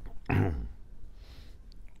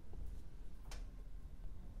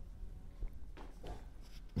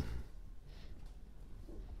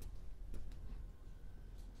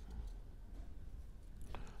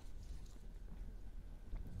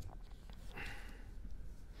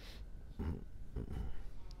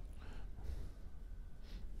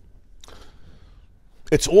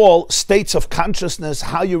 It's all states of consciousness,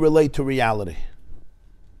 how you relate to reality.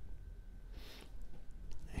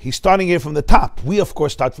 He's starting here from the top. We, of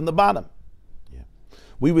course, start from the bottom. Yeah.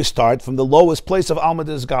 We will start from the lowest place of Alma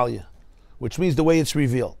Disgalia, which means the way it's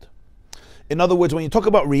revealed. In other words, when you talk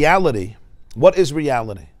about reality, what is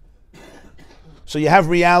reality? So you have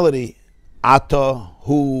reality, Ata,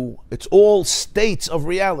 Hu. It's all states of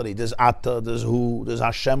reality. There's Ata, there's Hu, there's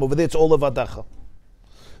Hashem. Over there, it's all of Adacha.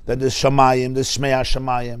 Then there's Shamayim, there's Shmei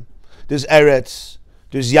HaShamayim, there's Eretz,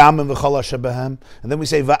 there's Yamim v'chol asher b'hem, and then we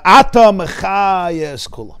say Va'ata mechayes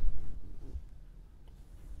kulam.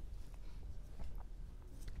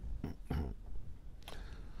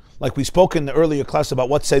 Like we spoke in the earlier class about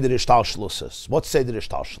what Seder Hishtalshlus is. What's Seder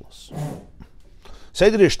Hishtalshlus?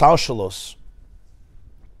 Seder Hishtalshlus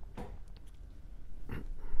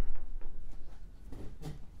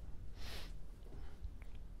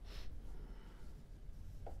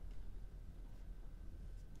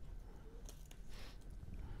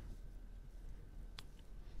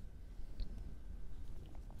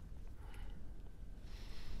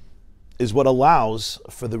is what allows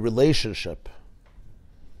for the relationship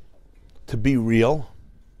to be real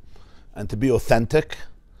and to be authentic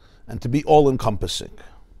and to be all-encompassing.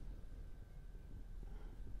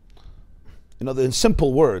 In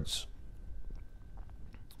simple words,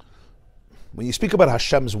 when you speak about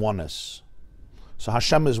Hashem's oneness, so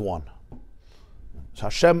Hashem is one. So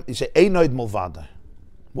Hashem, you say, Einoid Mulvade.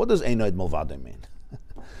 What does Einoid Mulvade mean? It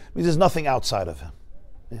means there's nothing outside of him.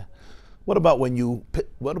 Yeah. What about when you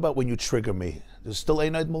trigger me? There's still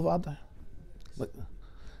Einoid Mulvade?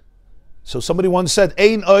 So somebody once said,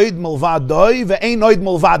 Einoid Mulvadoi ve'einoid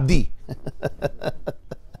Mulvadi.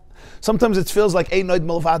 Sometimes it feels like Einoid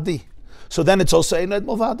Mulvadi. So then it's also Einoid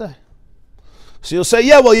Mulvade. So you'll say,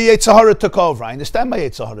 yeah, well, your Yetzer Hara took over. I understand my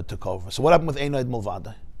Yetzer Hara took over. So what happened with Einoid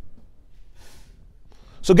Mulvade?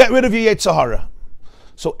 So get rid of your Yetzer Hara.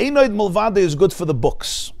 So Einoid Mulvade is good for the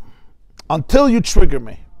books until you trigger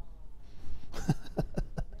me.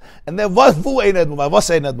 And then what Einoid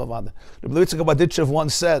Mulvade? Rabbi Kabbalah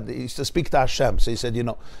once said, he used to speak to Hashem. So he said,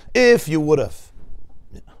 if you would have,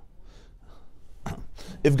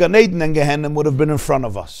 if Gan Eden and Gehenna would have been in front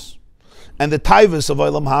of us, and the Taivas of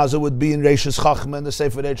Olam Haza would be in Reishis Chachma, and the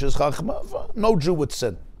Sefer Reishis Chachma, no Jew would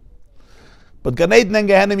sin. But Gan Eden and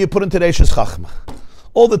Gehenna you put into Reishis Chachma.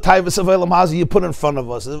 All the Taivas of Olam Haza you put in front of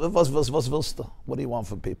us. What do you want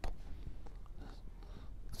from people?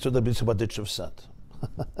 That's what the Bishop said.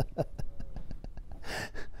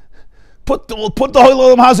 Put the whole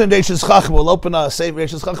Olam Haza in Reishis Chachma. We'll open a Sefer.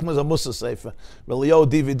 Reishis Chachma is a Musa Sefer. Relio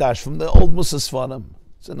Dividash from the old Musa Sfarim.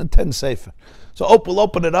 It's an intense Sefer. So we'll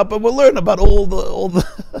open it up and we'll learn about all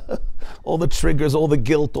the triggers, all the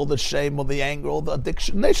guilt, all the shame, all the anger, all the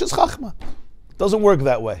addiction. Reishis Chachma. It doesn't work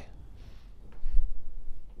that way.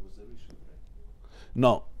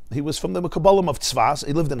 No, he was from the Kabbalah of Tzvas.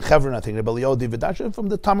 He lived in Hebron, I think, from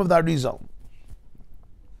the time of the Arizal.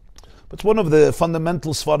 But it's one of the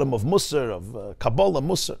fundamental Sfarim of Musar, of Kabbalah,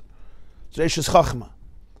 Musar. It's Reishis Chachma.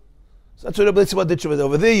 So that's what Rabbi Tzvah with.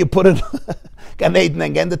 Over there you put it, Gan Eden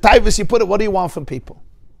again. The Taivas you put it, what do you want from people?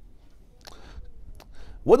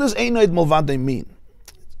 What does Einoid Mulvade mean?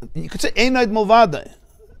 You could say Einoid Mulvade.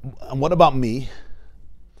 And what about me?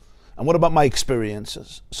 And what about my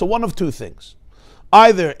experiences? So one of two things.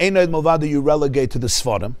 Either Einoid Mulvade you relegate to the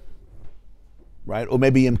Sfarim, right? Or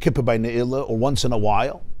maybe Yom Kippur by Ne'ilah, or once in a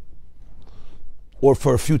while, or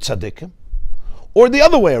for a few tzaddikim, or the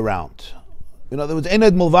other way around. The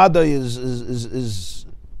Einoid Mulvade is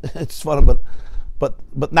it's Sfarim,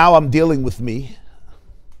 but now I'm dealing with me,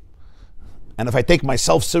 and if I take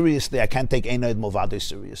myself seriously, I can't take Einoid Mulvade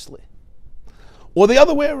seriously. Or the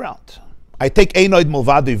other way around. I take Einoid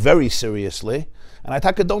Mulvade very seriously, and I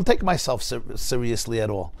don't take myself seriously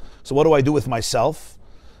at all. So what do I do with myself?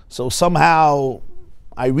 So somehow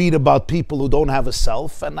I read about people who don't have a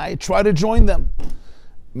self, and I try to join them.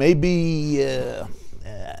 Maybe,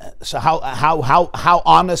 so how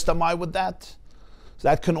honest am I with that?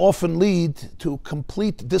 That can often lead to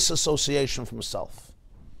complete disassociation from self.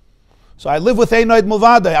 So I live with Einoid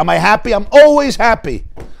Mulvade. Am I happy? I'm always happy.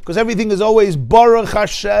 Because everything is always Baruch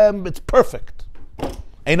Hashem, it's perfect.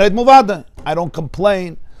 Einoid Mulvade. I don't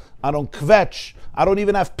complain. I don't kvetch. I don't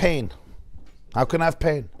even have pain. How can I have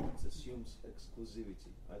pain? It assumes exclusivity.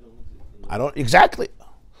 I don't, exactly.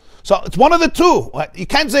 So it's one of the two. You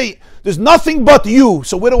can't say, there's nothing but you.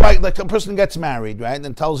 So where do like a person gets married, right?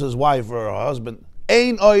 And tells his wife or her husband,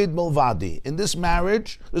 Einoid Mulvade. In this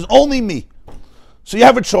marriage, there's only me. So you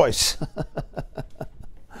have a choice.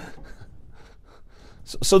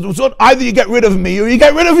 So either you get rid of me or you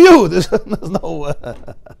get rid of you. There's no.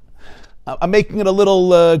 I'm making it a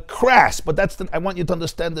little crass, but I want you to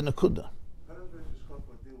understand the nakuda. How does Reishis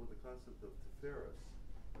Chachma deal with the concept of tiferes,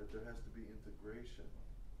 that there has to be integration,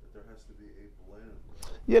 that there has to be a blend?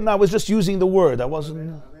 Yeah, no, I was just using the word. I wasn't.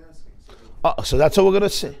 I'm asking. So that's what we're going to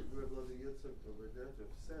say.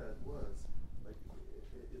 Said was like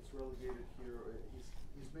it's relegated here.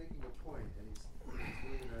 He's making a point, and he's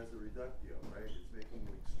doing it as a reductio, right? It's making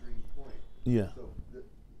an extreme point. Yeah. So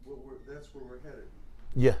that's where we're headed.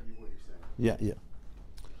 Yeah. What you're saying. Yeah.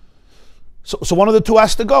 So one of the two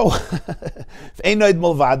has to go. If Einoid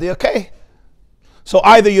Mulvade, okay. So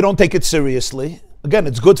either you don't take it seriously. Again,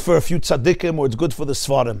 it's good for a few tzaddikim, or it's good for the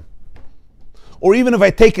Sfarim. Or even if I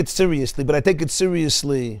take it seriously, but I take it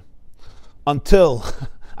seriously until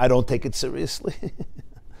I don't take it seriously.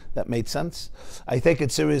 That made sense? I take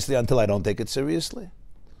it seriously until I don't take it seriously.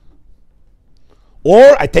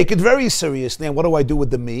 Or I take it very seriously, and what do I do with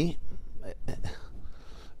the me?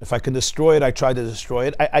 If I can destroy it, I try to destroy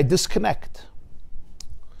it. I disconnect.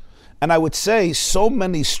 And I would say so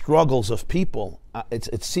many struggles of people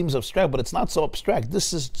it seems abstract, but it's not so abstract.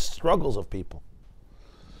 This is struggles of people.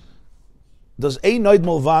 Does Ein Od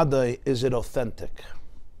Milvadai, is it authentic?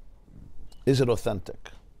 Is it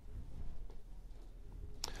authentic?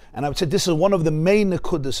 And I would say this is one of the main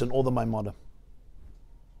nekudas in all the Maamar.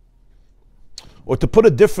 Or to put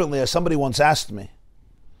it differently, as somebody once asked me,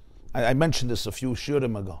 I mentioned this a few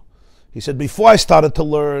shurim ago. He said, before I started to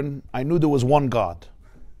learn, I knew there was one God.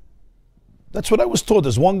 That's what I was taught,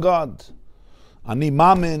 there's one God. Ani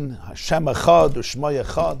Mamin, Hashem Echad, Ushma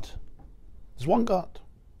Echad. There's one God.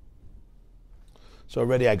 So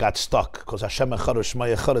already I got stuck, because Hashem Echad,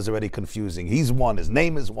 Ushma Echad is already confusing. He's one, his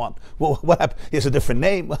name is one. Well, what happened? He has a different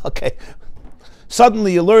name? Okay.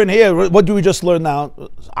 Suddenly you learn here, what do we just learn now?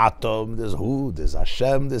 There's Atom, there's Hu, there's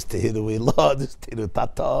Hashem, there's Tehiru Ilah, there's Tehiru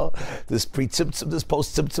Tata, there's Pre-Tzimtzum, there's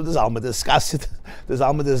Post-Tzimtzum, there's Alma, there's Skasit, there's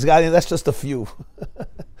Alma, there's Gadi. That's just a few.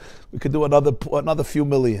 We could do another few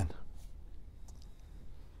million.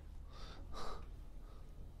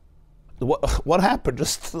 What happened?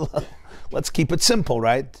 Just let's keep it simple,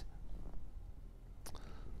 right?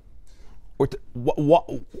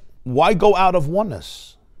 Why go out of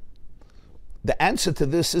oneness? The answer to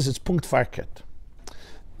this is it's punkt farket.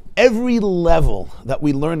 Every level that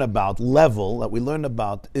we learn about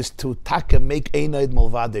is to make Ein Od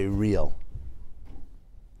Milvadai real.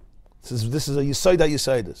 This is a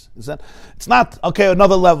Yisaidus. It's not, okay,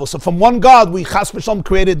 another level. So from one God, we Chas V'Shalom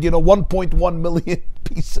created, 1.1 million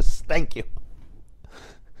pieces. Thank you.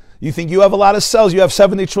 You think you have a lot of cells, you have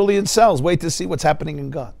 70 trillion cells. Wait to see what's happening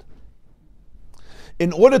in God.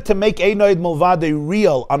 In order to make Ein Od Milvadai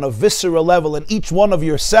real on a visceral level in each one of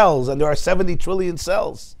your cells, and there are 70 trillion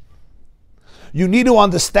cells, you need to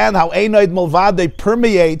understand how Ein Od Milvadai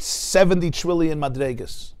permeates 70 trillion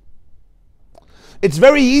madregas. It's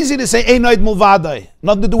very easy to say Ein Od Milvadai,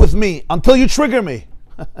 nothing to do with me, until you trigger me.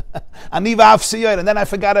 And then I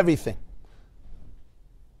forgot everything.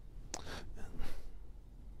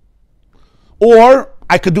 Or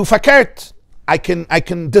I could do fakert. I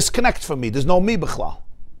can disconnect from me. There's no me b'chlal.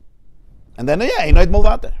 And then Ein Od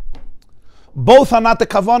Milvadai. Both are not the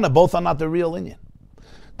kavanah. Both are not the real inyan.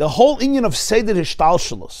 The whole inyan of Seder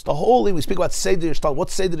Hishtalshlus, we speak about Seder Hishtalshlus.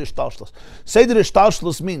 What's Seder Hishtalshlus? Seder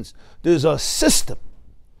Hishtalshlus means there's a system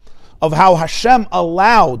of how Hashem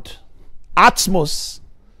allowed Atzmus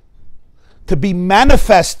to be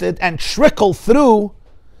manifested and trickle through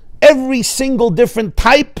every single different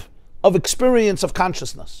type of experience of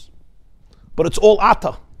consciousness. But it's all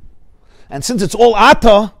Ata. And since it's all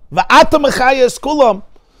Ata, V'ata Mechayes Kulam,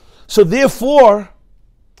 so therefore,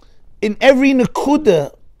 in every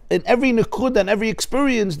nekuda and every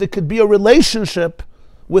experience, there could be a relationship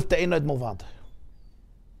with the Ein Od Milvadai.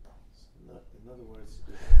 In other words,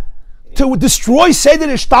 to destroy Seder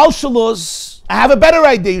Hishtalshlus, I have a better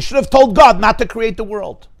idea. You should have told God not to create the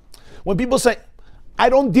world. When people say, I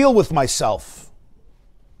don't deal with myself.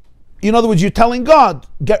 In other words, you're telling God,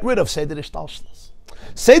 get rid of Seder Hishtalshlus.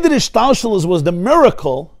 Seder Hishtalshlus was the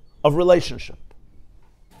miracle of relationship.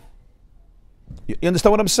 You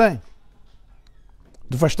understand what I'm saying?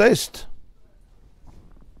 Du verstehst?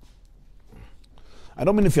 I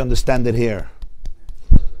don't mean if you understand it here.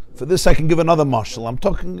 For this I can give another mashal. I'm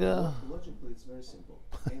talking... Logically it's very simple.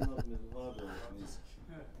 Ein Od Milvadai means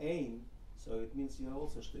Ein, so it means you have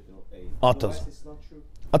also shtickle Ein. Otherwise it's not true.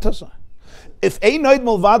 If Ein Od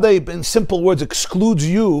Milvadai in simple words excludes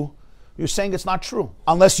you, you're saying it's not true.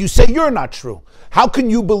 Unless you say you're not true. How can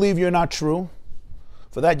you believe you're not true?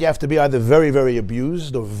 For that you have to be either very, very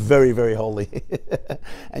abused or very, very holy.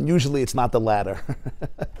 And usually it's not the latter.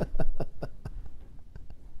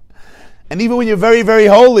 And even when you're very, very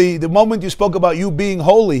holy, the moment you spoke about you being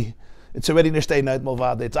holy, it's already Nisht Ein Od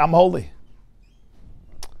Milvadai. It's I'm holy.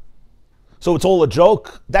 So it's all a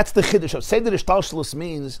joke. That's the chiddush of Seder Hishtalshlus.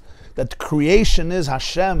 Means that creation is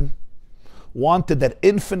Hashem wanted that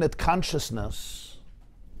infinite consciousness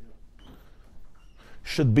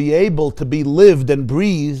should be able to be lived and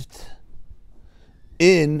breathed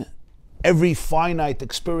in every finite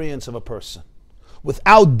experience of a person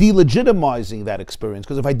without delegitimizing that experience.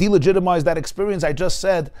 Because if I delegitimize that experience, I just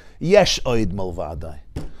said, Yesh Od Milvadai.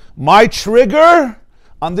 My trigger,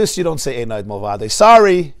 on this you don't say Ein Od Milvadai.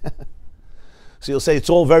 Sorry. So you'll say it's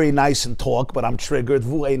all very nice and talk, but I'm triggered.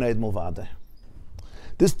 Vu Ein Od Milvadai.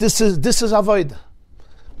 This is avodah.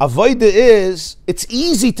 Avodah is, it's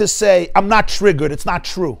easy to say, I'm not triggered, it's not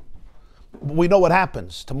true. We know what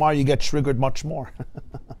happens. Tomorrow you get triggered much more.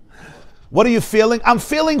 What are you feeling? I'm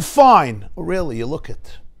feeling fine. Oh, really? You look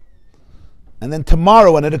it. And then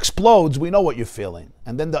tomorrow when it explodes, we know what you're feeling.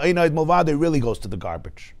 And then the Ein Od Milvadai really goes to the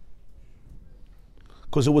garbage.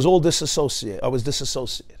 Because it was all disassociated. I was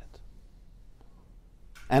disassociated.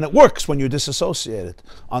 And it works when you're disassociated.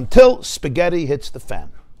 Until spaghetti hits the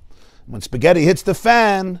fan. When spaghetti hits the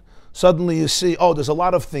fan, suddenly you see, oh, there's a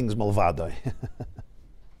lot of things, Malvadai.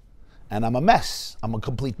 And I'm a mess. I'm a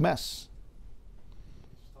complete mess.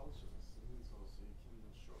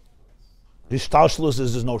 Hishtalshelus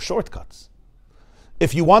is there's no shortcuts.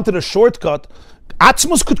 If you wanted a shortcut,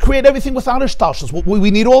 Atzmus could create everything without Hishtalshelus.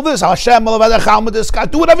 We need all this. Hashem, do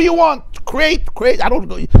whatever you want. Create. I don't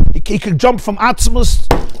know. He could jump from Atzmus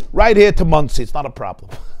right here to Monsey. It's not a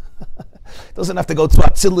problem. Doesn't have to go to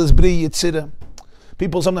Atzilus, Bri, Yitzira.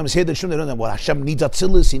 People sometimes hear the Shum, they don't know, well, Hashem needs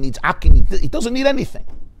Atzilus, he needs Akin, he doesn't need anything.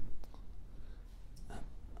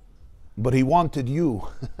 But he wanted you.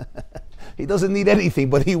 He doesn't need anything,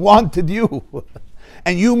 but he wanted you.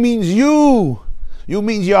 And you means you. You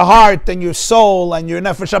means your heart and your soul and your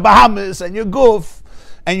nefesh habahamis and your guf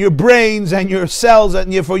and your brains and your cells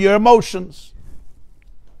and for your emotions.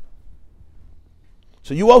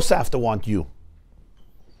 So you also have to want you.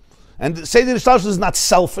 And Seder Hishtalshlus is not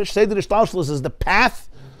selfish. Seder Hishtalshlus is the path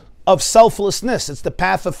of selflessness. It's the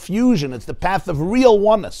path of fusion. It's the path of real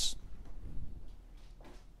oneness.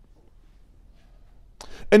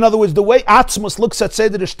 In other words, the way Atzmus looks at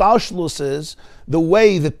Seder Hishtalshlus is the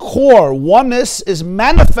way the core oneness is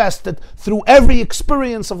manifested through every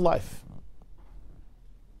experience of life.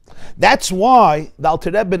 That's why the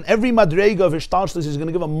Alter Rebbe in every madrega of Hishtalshlus is going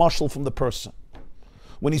to give a mashal from the person.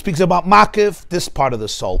 When he speaks about Makif, this part of the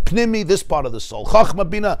soul. Pnimi, this part of the soul. Chachma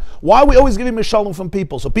Bina. Why are we always giving Mishalom from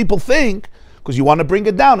people? So people think, because you want to bring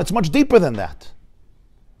it down, it's much deeper than that.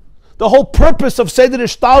 The whole purpose of Seder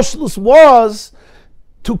Hishtalshlus was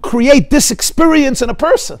to create this experience in a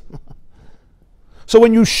person. So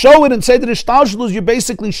when you show it in Seder Hishtalshlus, you're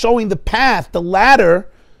basically showing the path, the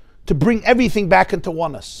ladder, to bring everything back into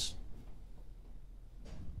oneness.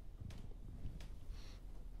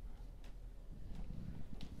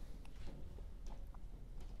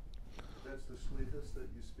 That's the shlichus that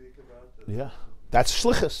you speak about? Yeah, that's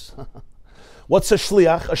shlichus. What's a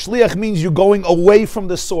shliach? A shliach means you're going away from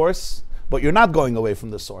the source, but you're not going away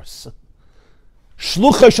from the source.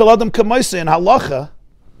 Shlucha shel adam k'maisa in halacha,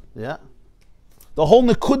 yeah. The whole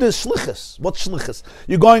nekuda is shlichus. What's shlichus?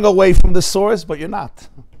 You're going away from the source, but you're not.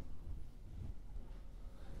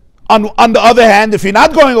 On the other hand, if you're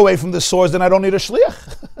not going away from the source, then I don't need a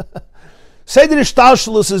shliach. Seder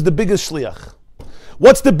Hishtalshlus is the biggest shliach.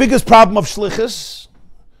 What's the biggest problem of shlichus?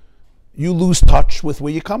 You lose touch with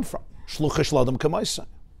where you come from. Shlucha shel adam k'maisa.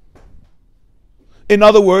 In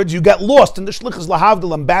other words, you get lost in the shlichus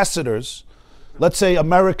lahavdil ambassadors. Let's say the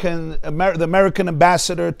American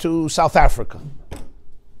ambassador to South Africa,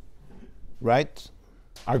 right?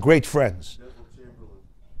 Our great friends.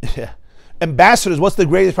 Yeah. Ambassadors, what's the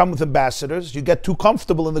greatest problem with ambassadors? You get too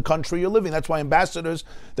comfortable in the country you're living. That's why ambassadors,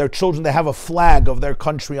 their children, they have a flag of their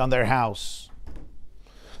country on their house.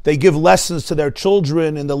 They give lessons to their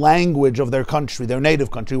children in the language of their country, their native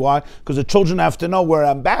country. Why? Because the children have to know we're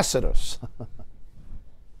ambassadors.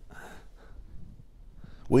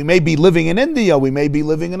 We may be living in India, we may be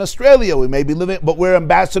living in Australia, but we're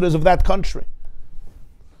ambassadors of that country.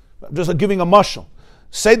 I'm just giving a mashal.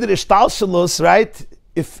 Seder Hishtalshelus, right?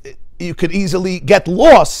 If you could easily get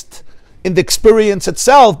lost in the experience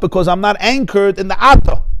itself because I'm not anchored in the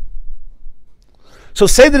Adar. So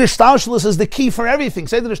Seder Hishtalshelus is the key for everything.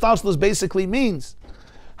 Seder Hishtalshelus basically means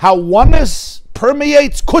how oneness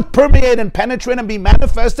permeates, could permeate and penetrate and be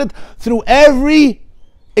manifested through every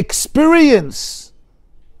experience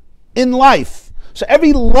in life. So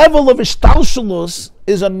every level of Hishtalshelus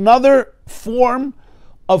is another form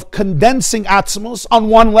of condensing Atzmos on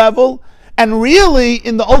one level, and really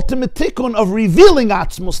in the ultimate tikkun of revealing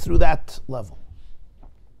Atzmos through that level.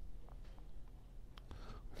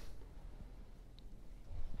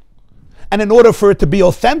 And in order for it to be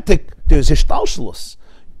authentic, there's Hishtalshelus.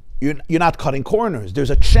 You're not cutting corners. There's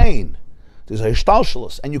a chain. There's a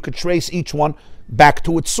Hishtalshelus, and you could trace each one back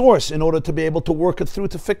to its source in order to be able to work it through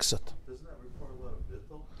to fix it. Doesn't that require a lot of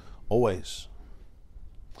bittul? Always.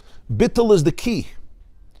 Bittul is the key.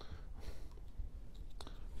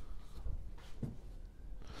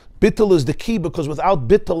 Bittul is the key because without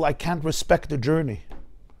bittul I can't respect the journey.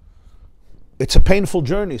 It's a painful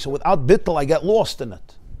journey, so without bittul I get lost in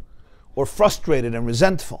it, or frustrated and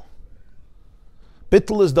resentful.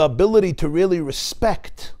 Bittul is the ability to really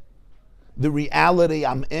respect the reality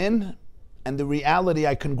I'm in and the reality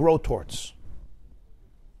I can grow towards.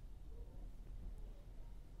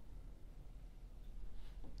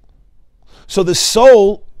 So the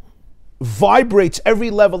soul vibrates every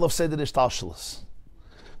level of Seder Hishtalshelus.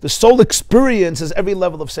 The soul experiences every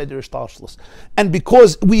level of Seder Hishtalshelus. And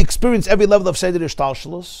because we experience every level of Seder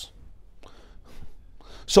Hishtalshelus,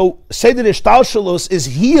 So Seder Hishtalshlus is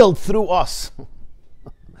healed through us.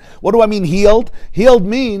 What do I mean healed? Healed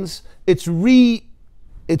means it's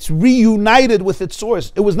reunited with its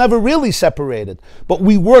source. It was never really separated, but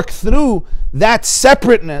we work through that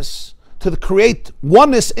separateness to create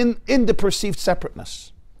oneness in the perceived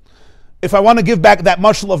separateness. If I want to give back that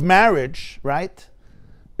mashal of marriage, right?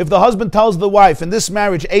 If the husband tells the wife, in this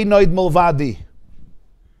marriage, Einoid Mulvadi,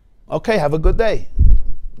 okay, have a good day.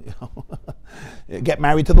 Get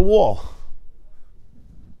married to the wall.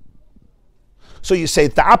 So you say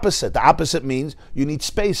the opposite. The opposite means you need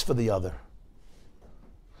space for the other.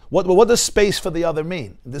 What does space for the other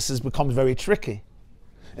mean? This becomes very tricky.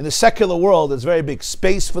 In the secular world, it's very big.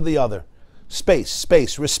 Space for the other.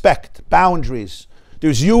 Space, respect, boundaries.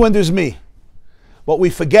 There's you and there's me. What we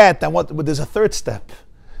forget, and there's a third step.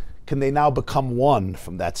 Can they now become one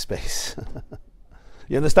from that space?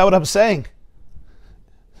 You understand what I'm saying?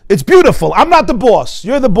 It's beautiful. I'm not the boss.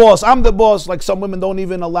 You're the boss. I'm the boss. Like some women don't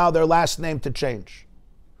even allow their last name to change.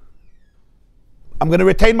 I'm going to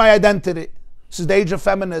retain my identity. This is the age of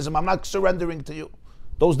feminism. I'm not surrendering to you.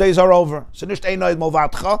 Those days are over.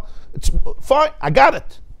 It's fine. I got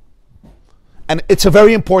it. And it's a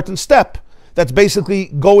very important step. That's basically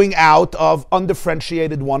going out of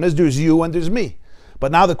undifferentiated oneness. There's you and there's me.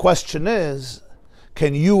 But now the question is,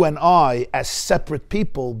 can you and I, as separate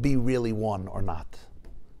people, be really one or not?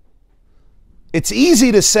 It's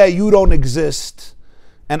easy to say you don't exist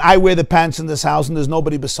and I wear the pants in this house and there's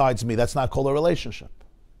nobody besides me. That's not called a relationship.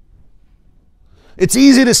 It's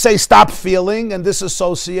easy to say stop feeling and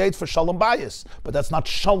disassociate for shalom bayis, but that's not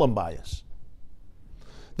shalom bayis.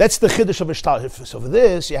 That's the chiddush of Hishtalshelus. So for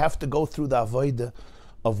this, you have to go through the avodah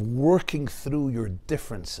of working through your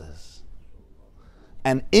differences.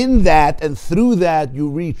 And in that and through that, you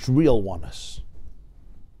reach real oneness.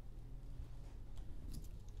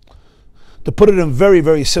 To put it in very,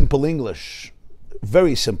 very simple English,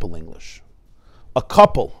 a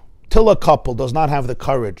couple, till a couple does not have the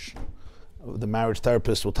courage, the marriage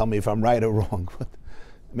therapist will tell me if I'm right or wrong, but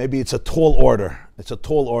maybe it's a tall order. It's a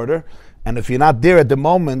tall order. And if you're not there at the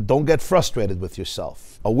moment, don't get frustrated with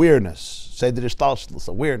yourself. Awareness. Seder Hishtalshlus,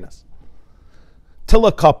 awareness. Till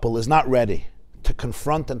a couple is not ready to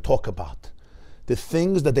confront and talk about the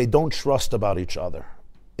things that they don't trust about each other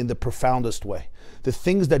in the profoundest way. The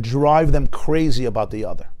things that drive them crazy about the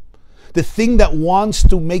other. The thing that wants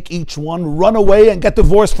to make each one run away and get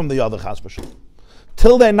divorced from the other.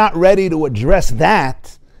 Till they're not ready to address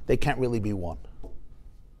that, they can't really be one.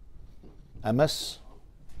 MS?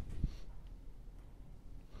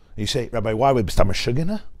 You say, Rabbi, why would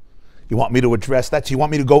B'stamashugana? You want me to address that? So you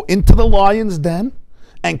want me to go into the lion's den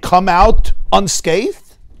and come out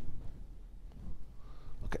unscathed?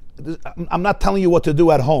 Okay, I'm not telling you what to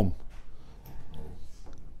do at home.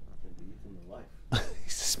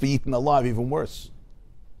 He's be eaten alive, even worse.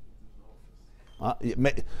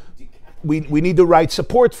 We need the right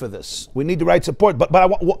support for this. We need the right support. But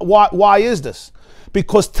why is this?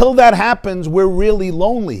 Because till that happens, we're really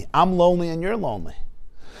lonely. I'm lonely and you're lonely.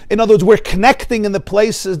 In other words, we're connecting in the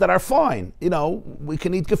places that are fine. You know, we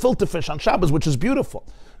can eat gefilte fish on Shabbos, which is beautiful.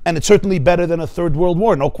 And it's certainly better than a third world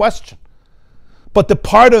war, no question. But the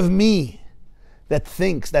part of me that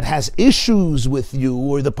thinks, that has issues with you,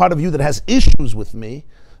 or the part of you that has issues with me,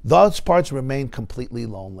 those parts remain completely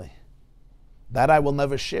lonely. That I will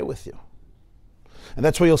never share with you. And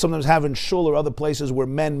that's why you'll sometimes have in shul or other places where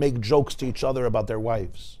men make jokes to each other about their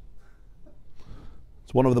wives.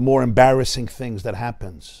 It's one of the more embarrassing things that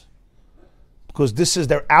happens. Because this is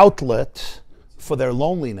their outlet for their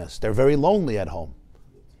loneliness. They're very lonely at home.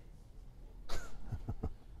 There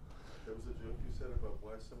was a joke you said about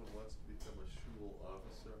why someone wants to become a shul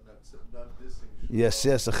officer, not dissing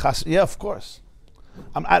shul. Yes, of course.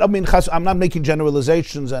 I'm not making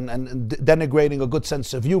generalizations and denigrating a good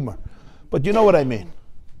sense of humor. But you know what I mean.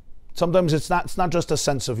 Sometimes it's not just a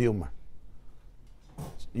sense of humor.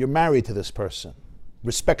 You're married to this person.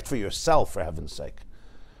 Respect for yourself, for heaven's sake.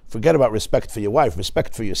 Forget about respect for your wife.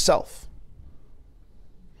 Respect for yourself.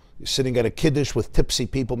 You're sitting at a kiddush with tipsy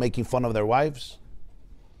people making fun of their wives.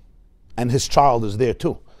 And his child is there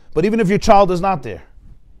too. But even if your child is not there,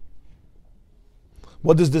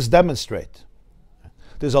 what does this demonstrate?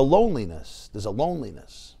 There's a loneliness.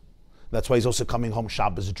 That's why he's also coming home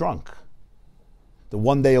Shabbos drunk. The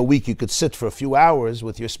one day a week you could sit for a few hours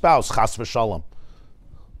with your spouse, chas v'shalom.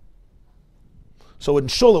 So in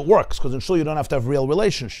shul it works, because in shul you don't have to have real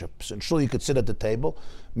relationships. In shul you could sit at the table,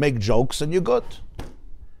 make jokes, and you're good.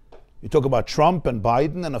 You talk about Trump and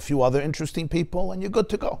Biden and a few other interesting people, and you're good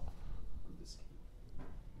to go.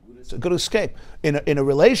 It's a good escape. In a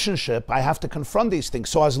relationship, I have to confront these things.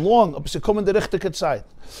 So as long,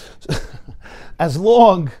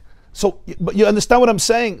 but you understand what I'm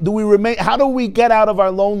saying? Do we remain? How do we get out of our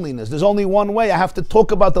loneliness? There's only one way. I have to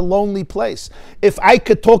talk about the lonely place. If I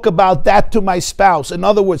could talk about that to my spouse, in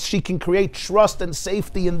other words, she can create trust and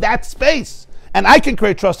safety in that space, and I can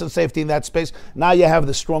create trust and safety in that space, now you have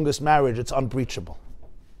the strongest marriage. It's unbreachable.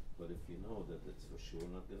 But if you know that it's for sure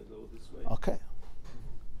not going to go this way. Okay.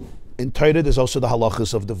 In Torah, there's also the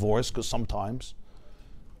halachas of divorce, because sometimes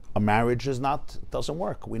a marriage doesn't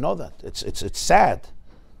work. We know that. It's sad.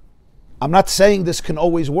 I'm not saying this can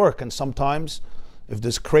always work, and sometimes if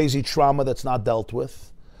there's crazy trauma that's not dealt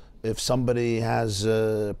with, if somebody has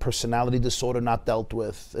a personality disorder not dealt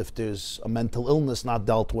with, if there's a mental illness not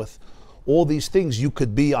dealt with, all these things, you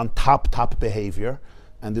could be on top behavior,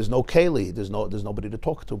 and there's no keli, there's nobody to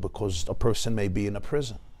talk to, because a person may be in a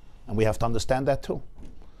prison. And we have to understand that too.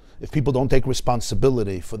 If people don't take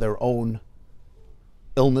responsibility for their own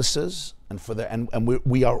illnesses, and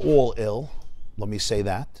we are all ill, let me say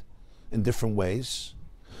that, in different ways.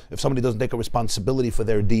 If somebody doesn't take a responsibility for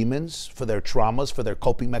their demons, for their traumas, for their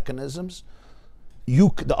coping mechanisms,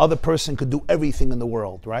 the other person could do everything in the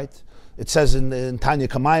world, right? It says in Tanya,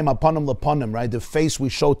 Kamayim aponim leponim, right? The face we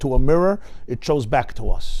show to a mirror, it shows back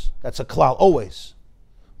to us. That's a klal, always.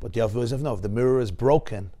 But you have to know, if the mirror is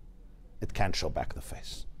broken, it can't show back the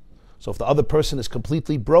face. So if the other person is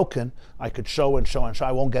completely broken, I could show and show and show,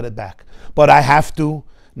 I won't get it back. But I have to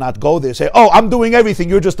not go there and say, oh, I'm doing everything,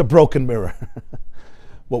 you're just a broken mirror.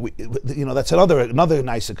 That's another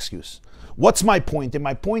nice excuse. What's my point? And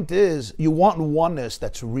my point is, you want oneness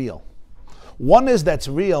that's real. Oneness that's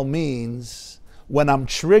real means when I'm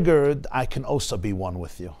triggered, I can also be one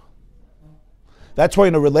with you. That's why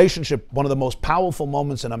in a relationship, one of the most powerful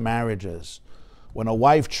moments in a marriage is when a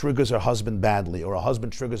wife triggers her husband badly, or a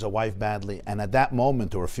husband triggers a wife badly, and at that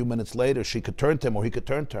moment, or a few minutes later, she could turn to him or he could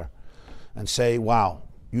turn to her and say, wow,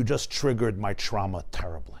 you just triggered my trauma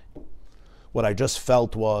terribly. What I just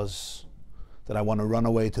felt was that I want to run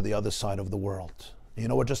away to the other side of the world. You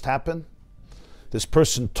know what just happened? This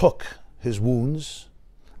person took his wounds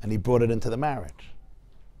and he brought it into the marriage.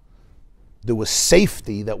 There was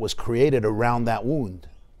safety that was created around that wound.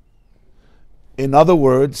 In other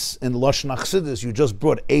words, in Lashon Chassidus, you just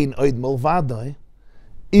brought ein oid milvadai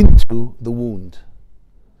into the wound.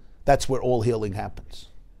 That's where all healing happens.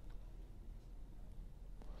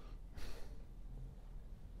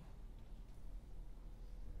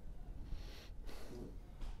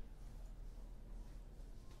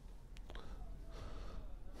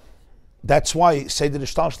 That's why Seder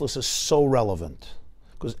Hishtalshlus is so relevant.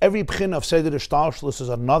 Because every pchin of Seder Hishtalshlus is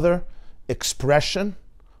another expression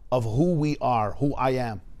of who we are, who I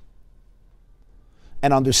am.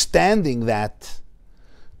 And understanding that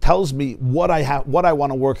tells me what I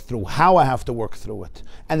want to work through, how I have to work through it,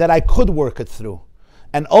 and that I could work it through.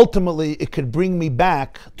 And ultimately, it could bring me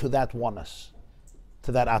back to that oneness,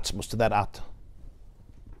 to that atzmus, to that ata.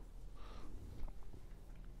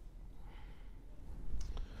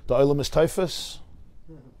 The olam is typhus?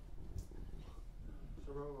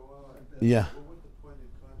 Yeah. What would the point in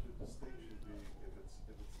contradistinction be if it's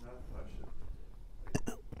not Pasha?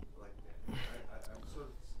 I'm sort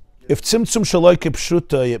of if tzimtzum shaloi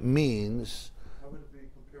kipshuta, it means how would it be in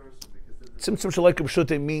comparison? Because tzimtzum shaloi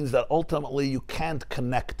kipshuta means that ultimately you can't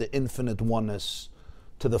connect the infinite oneness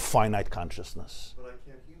to the finite consciousness. but I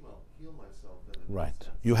can't heal myself then. Right.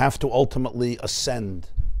 You have to ultimately ascend.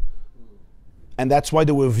 And that's why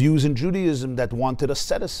there were views in Judaism that wanted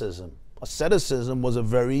asceticism. Asceticism was a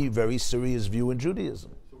very, very serious view in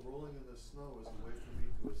Judaism. So rolling in the snow is a way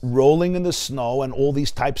for me to Rolling in the snow and all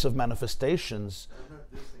these types of manifestations. I'm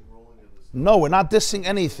not dissing rolling in the snow. No, we're not dissing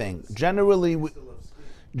anything. Generally,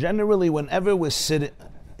 whenever we're sitting,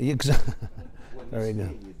 very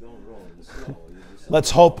good. You don't roll in the snow.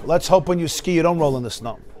 Let's hope when you ski you don't roll in the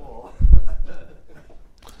snow.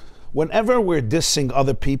 Whenever we're dissing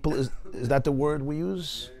other people, is that the word we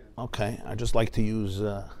use? Okay, I just like to use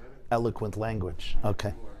eloquent language.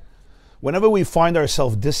 Okay. Whenever we find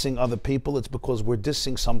ourselves dissing other people, it's because we're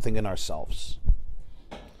dissing something in ourselves.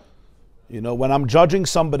 When I'm judging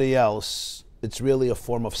somebody else, it's really a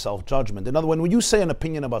form of self-judgment. In other words, when you say an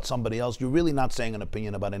opinion about somebody else, you're really not saying an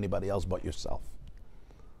opinion about anybody else but yourself.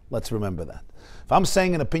 Let's remember that. If I'm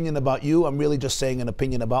saying an opinion about you, I'm really just saying an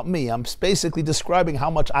opinion about me. I'm basically describing how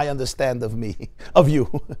much I understand of me, of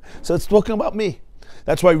you. So it's talking about me.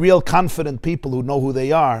 That's why real confident people who know who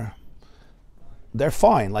they are, they're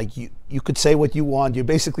fine. Like you could say what you want. You're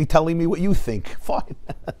basically telling me what you think. Fine.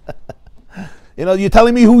 You're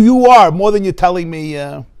telling me who you are more than you're telling me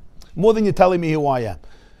who I am.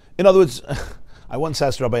 In other words, I once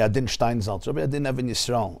asked Rabbi Adin Steinsaltz, Rabbi Adin Even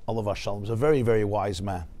Yisrael, Olav Shalom, was a very, very wise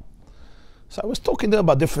man. So I was talking to him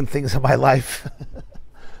about different things in my life.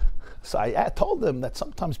 So I told him that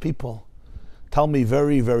sometimes people tell me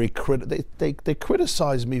very, very they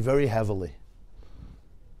criticize me very heavily.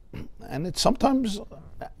 And it's sometimes,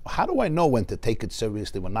 how do I know when to take it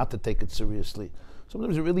seriously, when not to take it seriously?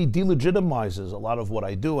 Sometimes it really delegitimizes a lot of what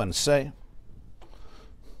I do and say.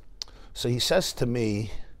 So he says to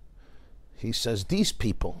me, these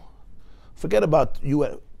people, forget about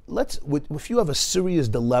you. If you have a serious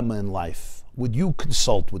dilemma in life, would you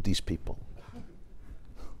consult with these people?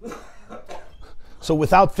 So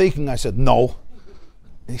without thinking, I said, no.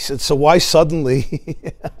 He said, so why suddenly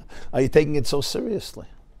are you taking it so seriously?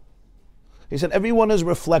 He said, everyone is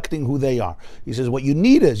reflecting who they are. He says, what you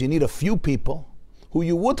need is, you need a few people who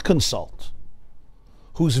you would consult,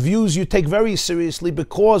 whose views you take very seriously,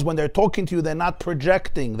 because when they're talking to you, they're not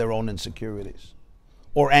projecting their own insecurities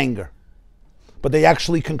or anger, but they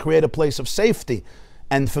actually can create a place of safety.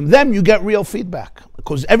 And from them, you get real feedback,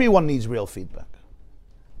 because everyone needs real feedback.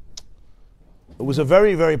 It was a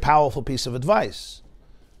very, very powerful piece of advice.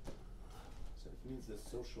 So it means that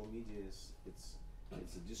social media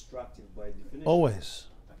it's destructive by definition. Always.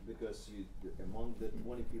 Because among the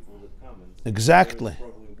 20 people that comment, Exactly. there is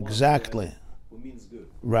probably one Exactly. who means good.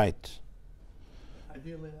 Right.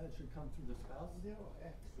 Ideally, that should come through the spouse there or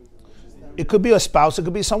ex? It could be a spouse, it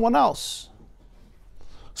could be someone else.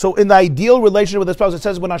 So in the ideal relationship with the spouse, it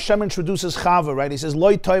says when Hashem introduces Chava, right? He says,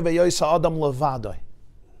 Loi toiv yoisa adam levadoi.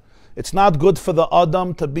 It's not good for the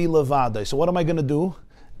Adam to be levadoi. So what am I going to do?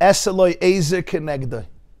 Eseloi ezer kenegdoi.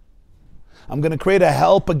 I'm going to create a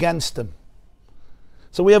help against him.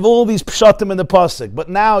 So we have all these pshatim in the pasuk, but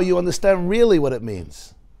now you understand really what it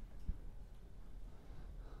means.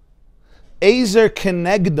 Ezer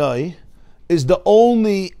kenegdoi is the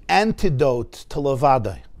only antidote to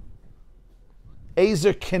levadoi.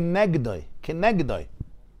 Ezer kenegdoi. Kenegdoi.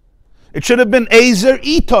 It should have been Ezer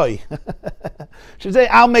itoi. Should say,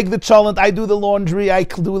 I'll make the cholent, I do the laundry, I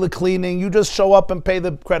do the cleaning, you just show up and pay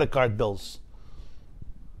the credit card bills.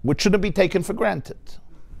 Which shouldn't be taken for granted.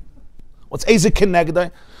 What's Ezer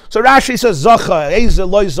kenegdoi? So Rashi says, Zacha, Ezer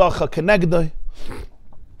loy Zacha kenegdoi.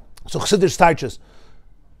 So Chassidus teaches,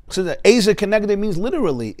 Ezer kenegdoi means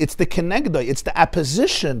literally, it's the kenegdoi, it's the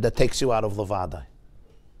opposition that takes you out of levadai.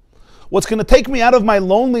 What's going to take me out of my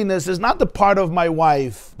loneliness is not the part of my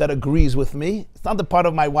wife that agrees with me. It's not the part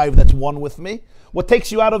of my wife that's one with me. What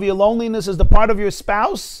takes you out of your loneliness is the part of your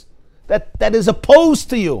spouse that is opposed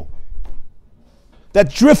to you, that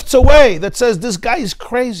drifts away, that says, this guy is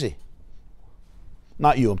crazy.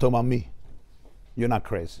 Not you, I'm talking about me. You're not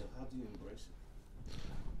crazy. How do you embrace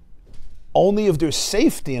it? Only if there's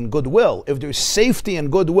safety and goodwill. If there's safety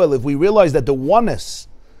and goodwill, if we realize that the oneness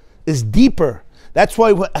is deeper. That's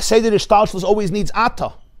why Seder Hishtalshlus always needs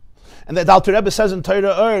Ata. And the Alter Rebbe says in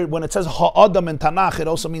Torah, when it says Ha'adam in Tanakh, it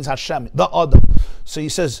also means Hashem, the Adam. So he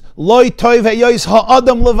says, Loi toiv heyois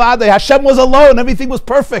Ha'adam levadai. Hashem was alone, everything was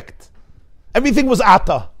perfect. Everything was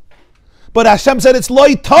Ata. But Hashem said, it's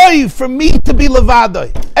Loi toiv for me to be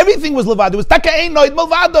levadai. Everything was levadai. It was taka ein noid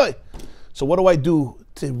levadai. So what do I do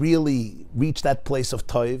to really reach that place of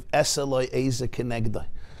toiv? Eseloi eze kenegdai.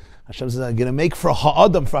 Hashem says, I'm going to make for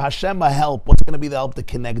Ha'adam, for Hashem, a help. What's going to be the help? The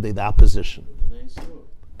kenegdai, the opposition.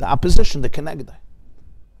 The opposition, the kenegdai.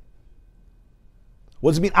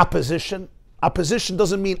 What does it mean, opposition? Opposition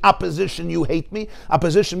doesn't mean opposition, you hate me.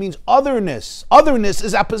 Opposition means otherness. Otherness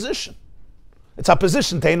is opposition. It's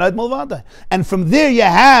opposition, teinaid mulvadai. And from there you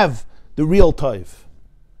have the real toiv.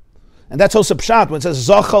 And that's also pshat when it says,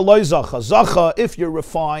 Zacha loy zacha. Zacha, if you're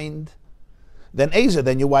refined, then Ezer,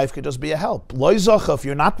 then your wife could just be a help. Loy zacha, if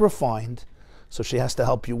you're not refined, so she has to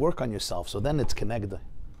help you work on yourself. So then it's kenegdai.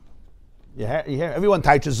 You hear? Everyone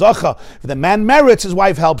teaches zacha. If the man merits, his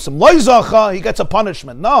wife helps him. Loy zacha, he gets a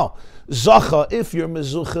punishment. No. Zacha, if you're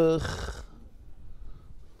mezuchach.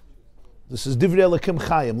 This is Divrei Elokim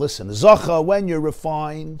Chaim. Listen, zacha, when you're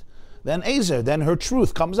refined, then Ezer, then her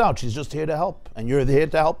truth comes out. She's just here to help, and you're here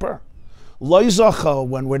to help her. Loy zacha,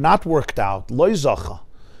 when we're not worked out, loy zacha.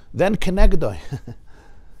 Then kenegdai.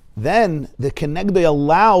 Then the kenegdai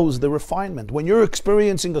allows the refinement. When you're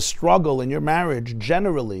experiencing a struggle in your marriage,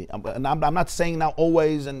 generally, and I'm not saying now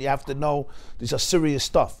always, and you have to know these are serious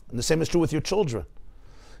stuff. And the same is true with your children.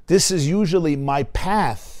 This is usually my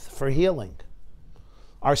path for healing.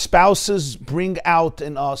 Our spouses bring out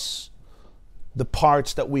in us the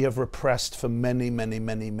parts that we have repressed for many, many,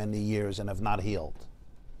 many, many years and have not healed.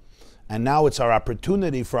 And now it's our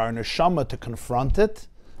opportunity for our neshama to confront it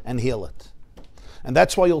and heal it. And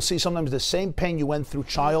that's why you'll see sometimes the same pain you went through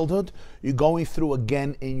childhood, you're going through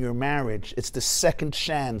again in your marriage. It's the second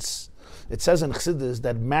chance. It says in Chassidus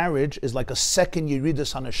that marriage is like a second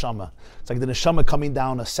Yeridus HaNeshama. It's like the Neshama coming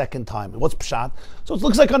down a second time. What's Pshat? So it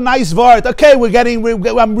looks like a nice vart. Okay,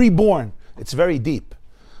 I'm reborn. It's very deep.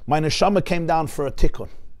 My Neshama came down for a tikkun.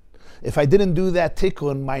 If I didn't do that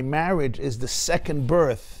tikkun, my marriage is the second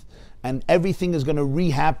birth. And everything is going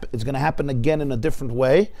to it's going to happen again in a different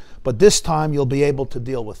way, but this time you'll be able to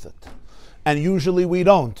deal with it. And usually we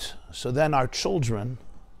don't. So then our children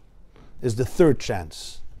is the third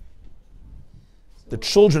chance. The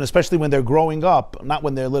children, especially when they're growing up, not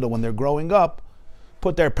when they're little, when they're growing up,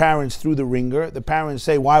 put their parents through the ringer. The parents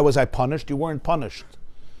say, why was I punished? You weren't punished.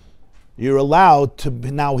 You're allowed to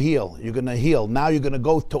now heal. You're going to heal. Now you're going to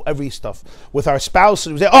go to every stuff. With our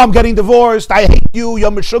spouses, we say, I'm getting divorced. I hate you.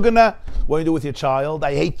 You're meshugana. What do you do with your child?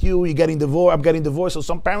 I hate you. You're getting divorced. I'm getting divorced. So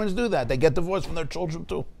some parents do that. They get divorced from their children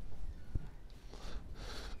too.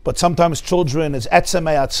 But sometimes children is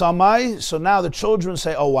etzemei atzamai. So now the children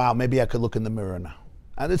say, oh wow, maybe I could look in the mirror now.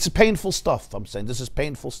 And it's painful stuff. I'm saying this is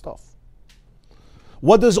painful stuff.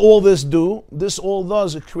 What does all this do? This all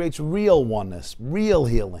does, it creates real oneness, real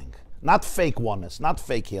healing. Not fake oneness, not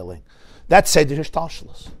fake healing. That's Seder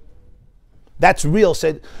Hishtalshlus. That's real.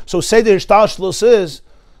 So Seder Hishtalshlus is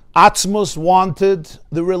Atzmus wanted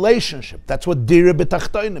the relationship. That's what Dira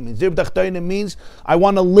B'Tachtoinim means. Dira B'Tachtoinim means I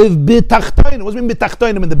want to live B'Tachtoinim. What does it mean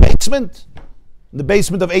B'Tachtoinim? In the basement? In the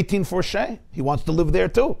basement of 18 Forshay? He wants to live there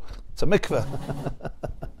too. It's a mikveh.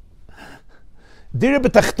 Dira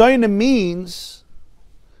B'Tachtoinim means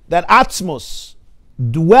that Atzmus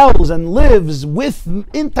dwells and lives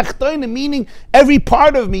in Tachtoinim, meaning every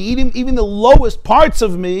part of me, even the lowest parts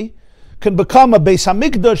of me, can become a Beis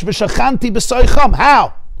HaMikdash v'shachanti b'soicham.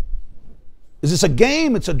 How? Is this a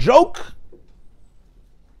game? It's a joke?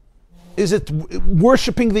 Is it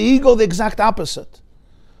worshipping the ego? The exact opposite.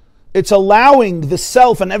 It's allowing the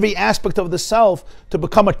self and every aspect of the self to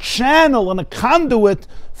become a channel and a conduit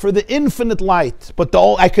for the infinite light. But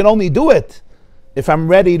I can only do it if I'm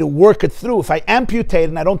ready to work it through. If I amputate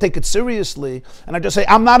and I don't take it seriously, and I just say,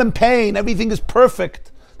 I'm not in pain, everything is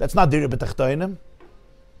perfect, that's not Dira B'Tachtoinim.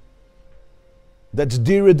 That's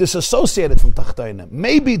Dira disassociated from Tachtoinim.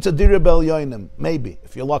 Maybe it's a Dira B'Elyoinim, maybe,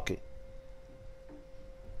 if you're lucky.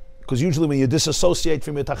 Because usually when you disassociate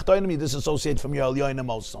from your Tachtoinim, you disassociate from your Elyoinim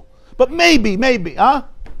also. But maybe, huh?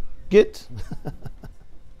 Git?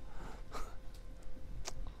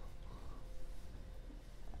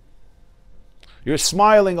 You're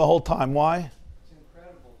smiling the whole time. Why? It's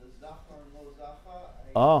incredible. The Zachar and Lo Zachar.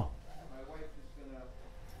 Oh. My wife is going to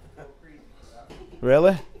go crazy for that.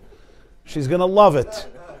 Really? She's going to love it.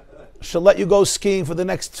 She'll let you go skiing for the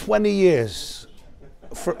next 20 years.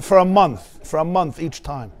 For a month. For a month each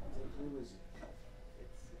time. It's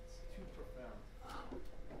too profound.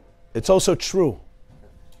 It's also true.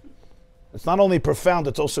 It's not only profound,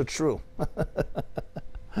 it's also true.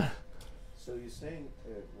 So you're saying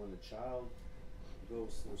when a child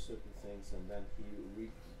goes through certain things and then he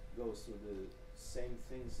goes through the same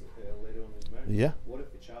things later on in his marriage? Yeah. What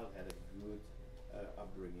if the child had a good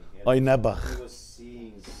upbringing? Oy nebach. He was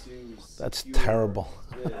seeing, That's terrible.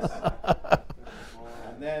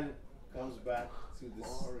 And then comes back to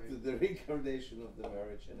the reincarnation of the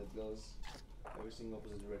marriage, and it goes everything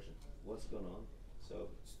opposite direction. What's going on? So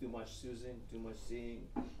it's too much choosing, too much seeing,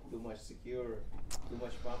 too much secure, too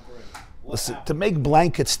much pampering. Listen, to make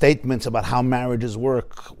blanket statements about how marriages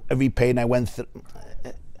work, every pain I went through,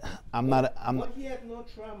 But he had no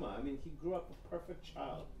trauma. I mean, he grew up a perfect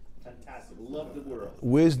child. Fantastic. Loved the world.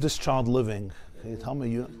 Where's this child living? Can you tell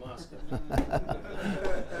me? In Moscow.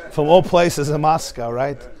 From all places in Moscow,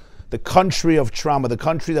 right? The country of trauma, the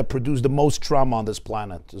country that produced the most trauma on this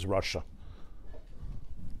planet is Russia.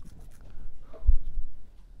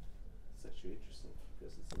 It's actually interesting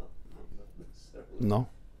because it's not necessarily. No.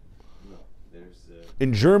 No. There's.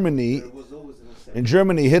 In Germany, There was always an exception. In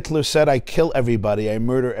Germany, Hitler said, I kill everybody, I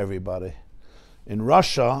murder everybody. In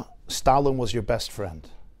Russia, Stalin was your best friend.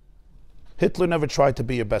 Hitler never tried to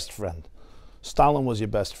be your best friend. Stalin was your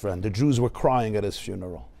best friend. The Jews were crying at his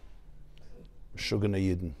funeral. Shugana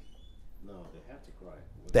Yidden. No, they had to cry.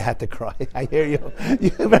 They had to cry. I hear you.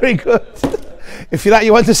 You're very good. If you're not,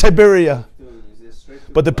 you went to Siberia.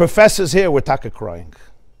 But the professors here were taka crying.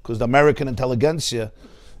 Because the American intelligentsia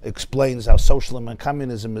explains how socialism and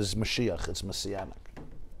communism is Mashiach, it's messianic.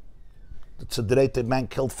 The Tzederated man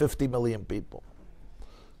killed 50 million people.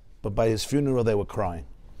 But by his funeral, they were crying.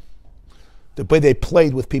 The way they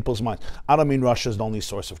played with people's minds. I don't mean Russia is the only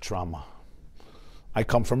source of trauma. I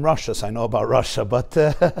come from Russia, so I know about Russia, but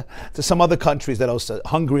to some other countries that also,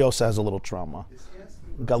 Hungary also has a little trauma. This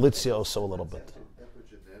Galicia also a little bit.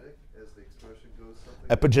 Epigenetic, as the expression goes,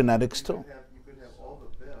 something. Epigenetics too. You could have all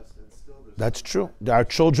the best, and still there's. That's true. There are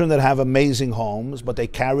children that have amazing homes, but they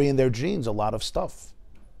carry in their genes a lot of stuff.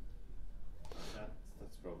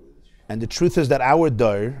 That's probably the truth. And the truth is that our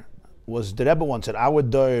Dar was, the Rebbe once said, our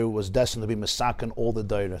Dar was destined to be Masakin all the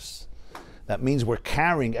Dairas. That means we're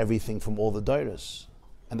carrying everything from all the Dairas.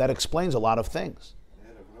 And that explains a lot of things.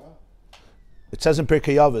 It says in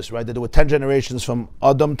Pirkei Avos, right, that there were 10 generations from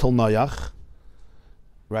Adam till Noach,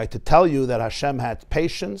 right, to tell you that Hashem had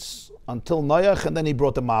patience until Noach, and then he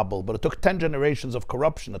brought the Mabul. But it took 10 generations of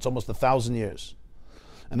corruption. That's almost 1,000 years.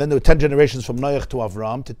 And then there were 10 generations from Noach to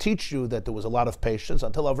Avram to teach you that there was a lot of patience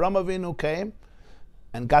until Avram Avinu came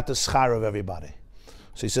and got the schar of everybody.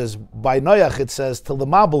 So he says, by Noach it says, till the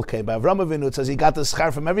Mabul came. By Avram Avinu it says he got the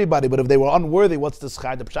schar from everybody, but if they were unworthy, what's the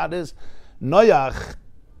schar? The pshat is, Noach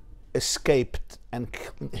escaped and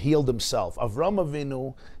healed himself. Avram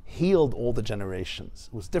Avinu healed all the generations.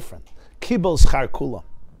 It was different. Kibel schar kula.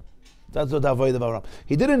 That's what avoid of Avram.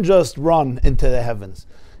 He didn't just run into the heavens.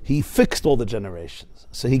 He fixed all the generations.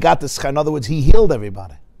 So he got the schar. In other words, he healed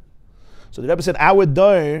everybody. So the Rebbe said, our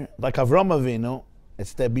Dar, like Avram Avinu,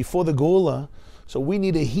 it's there before the Geula, so we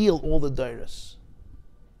need to heal all the Dairas.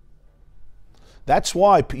 That's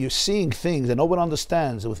why you're seeing things that no one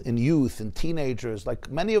understands in youth and teenagers. Like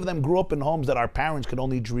many of them grew up in homes that our parents could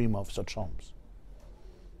only dream of, such homes.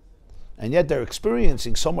 And yet they're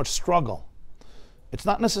experiencing so much struggle. It's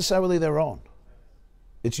not necessarily their own.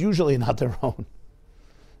 It's usually not their own.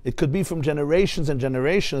 It could be from generations and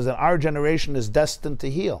generations that our generation is destined to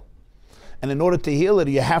heal. And in order to heal it,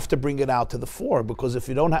 you have to bring it out to the fore, because if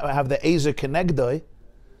you don't have the Ezer Kenegdoi,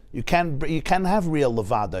 you can't have real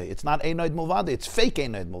Levada. It's not Einoid Mulvada, it's fake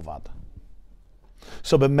Einoid Mulvada.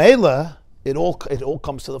 So b'meila, it all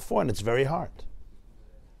comes to the fore, and it's very hard.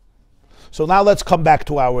 So now let's come back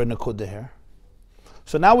to our Nakuda here.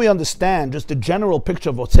 So now we understand just the general picture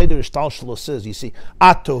of what Seder Hishtalshlus is. You see,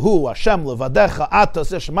 Atahu, Hashem levadecha, Ata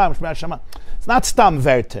Shemaim, Shmei Hashem. It's not Stam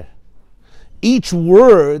Verter. Each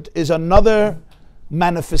word is another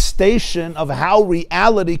manifestation of how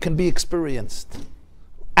reality can be experienced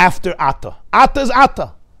after Ata. Ata is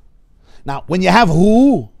Ata. Now, when you have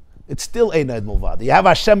Hu, it's still Einad Mulvadi. You have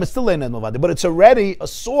Hashem, it's still Einad Mulvadi. But it's already a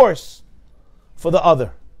source for the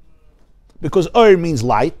other. Because Ur means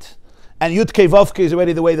light, and Yud Kei Vav Kei is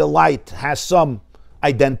already the way the light has some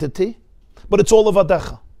identity, but it's all of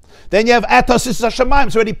Adecha. Then you have Atas is Hashemayim,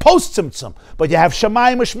 it's already post-Tzimtzum, but you have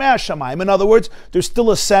Shemayim Shmei Hashemayim. In other words, there's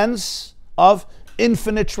still a sense of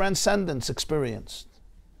infinite transcendence experienced,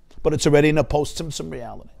 but it's already in a post-Tzimtzum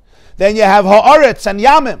reality. Then you have Ha'aretz and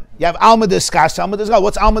Yamim. You have Alma Diskasya. Alma Diskasya.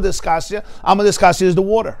 What's Alma Diskasya? Alma Diskasya is the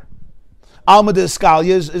water. Alma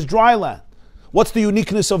Diskalia is dry land. What's the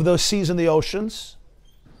uniqueness of the seas and the oceans?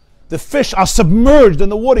 The fish are submerged in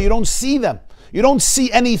the water. You don't see them. You don't see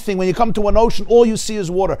anything. When you come to an ocean, all you see is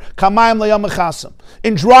water. Kamayim layam mechasim.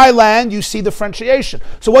 In dry land, you see differentiation.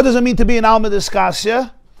 So what does it mean to be an Alma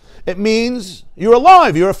Diskasya? It means you're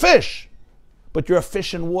alive, you're a fish. But you're a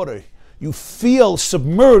fish in water. You feel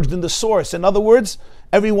submerged in the source. In other words,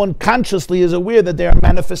 everyone consciously is aware that there are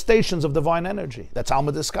manifestations of divine energy. That's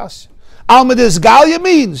Alma Diskasya. Alma Disgalia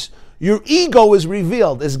means your ego is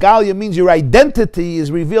revealed. Isgalia means your identity is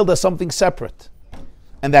revealed as something separate.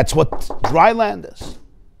 And that's what dry land is.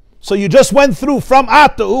 So you just went through from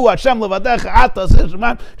Ata, Hu, Hashem, Levadecha, Ata,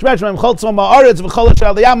 Shemaim, Shemaim, Chol Tzom Ha'aretz, V'chol Asher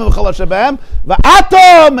Al Yamim, V'chol Asher B'hem,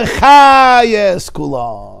 V'Ata Mechayes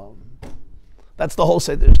Kulam. That's the whole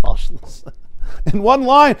Seder Hishtalshlus. In one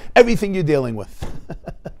line, everything you're dealing with.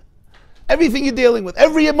 Everything you're dealing with.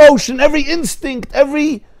 Every emotion, every instinct,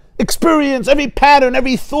 every experience, every pattern,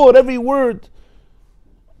 every thought, every word,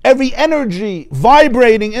 every energy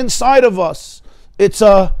vibrating inside of us.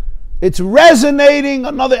 It's resonating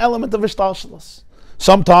another element of Hishtalshelus.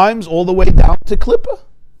 Sometimes all the way down to Klippa.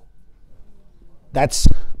 That's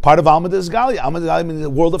part of Alma Disgalia. Alma Disgalia means the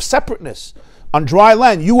world of separateness. On dry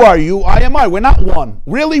land, you are you, I am I. We're not one.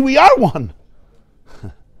 Really, we are one.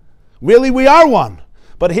 Really, we are one.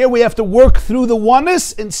 But here we have to work through the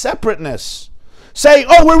oneness in separateness. Say,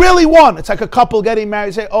 oh, we're really one. It's like a couple getting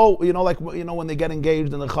married. Say, oh, when they get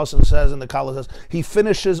engaged and the chassan says and the kala says, he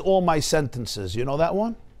finishes all my sentences. You know that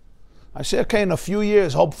one? I say, okay, in a few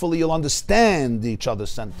years, hopefully you'll understand each other's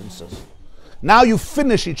sentences. Now you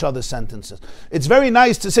finish each other's sentences. It's very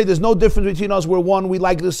nice to say there's no difference between us. We're one. We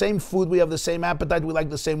like the same food. We have the same appetite. We like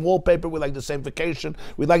the same wallpaper. We like the same vacation.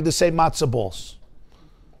 We like the same matzah balls.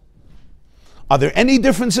 Are there any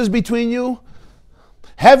differences between you?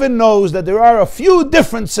 Heaven knows that there are a few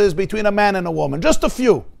differences between a man and a woman. Just a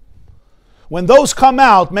few. When those come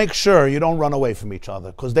out, make sure you don't run away from each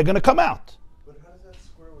other, because they're going to come out. But how does that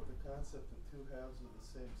square with the concept of two halves of the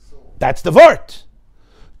same soul? That's the vert.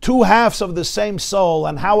 Two halves of the same soul,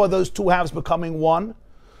 and how are those two halves becoming one?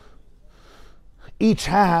 Each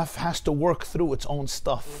half has to work through its own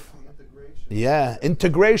stuff. Yeah,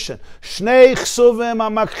 integration. Shnei ksuvim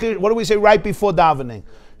hamakrish. What do we say right before davening?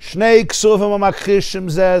 Shnei ksuvim hamakrishem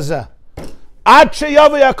zeh. Ad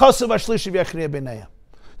sheyavu yakosav hashlishi v'yachriya b'neiah.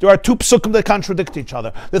 There are two psukim that contradict each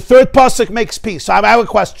other. The third pasuk makes peace. So I have a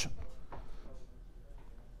question.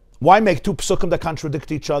 Why make two psukim that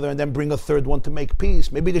contradict each other and then bring a third one to make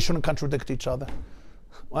peace? Maybe they shouldn't contradict each other.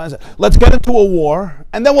 Why is it? Let's get into a war,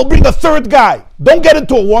 and then we'll bring a third guy. Don't get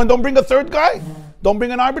into a war and don't bring a third guy. Don't bring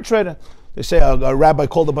an arbitrator. They say a rabbi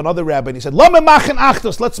called up another rabbi and he said, "Lama machen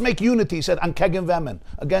achtos, let's make unity." He said, "An kegen vemen."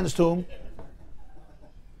 Against whom?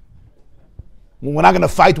 We're not going to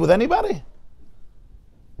fight with anybody.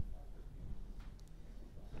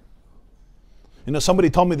 You know, somebody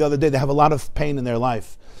told me the other day they have a lot of pain in their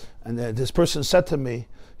life. And this person said to me,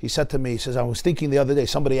 he says, I was thinking the other day,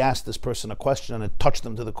 somebody asked this person a question and it touched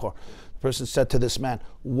them to the core. The person said to this man,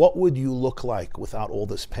 "What would you look like without all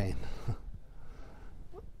this pain?"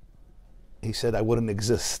 He said, "I wouldn't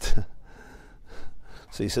exist."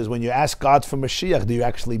 So he says, when you ask God for Mashiach, do you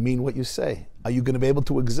actually mean what you say? Are you going to be able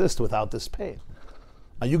to exist without this pain?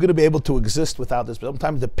 Are you going to be able to exist without this?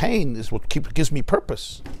 Sometimes the pain is what gives me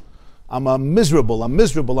purpose. I'm miserable.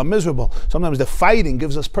 Sometimes the fighting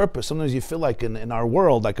gives us purpose. Sometimes you feel like in our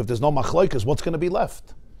world, like if there's no machloikas, what's going to be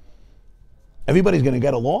left? Everybody's going to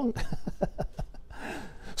get along?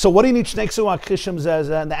 So what do you need shneksu akishim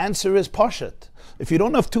zeh? And the answer is Parshat. If you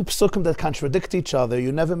don't have two psukim that contradict each other,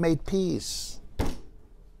 you never made peace.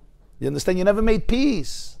 You understand? You never made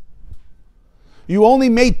peace. You only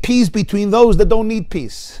made peace between those that don't need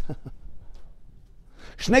peace.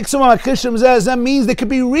 That means there could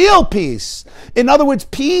be real peace. In other words,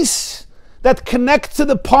 peace that connects to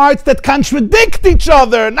the parts that contradict each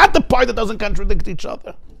other, not the part that doesn't contradict each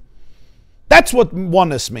other. That's what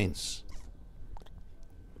oneness means.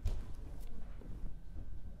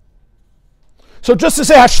 So just to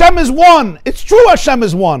say Hashem is one, it's true Hashem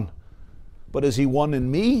is one. But is he one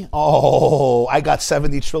in me? Oh, I got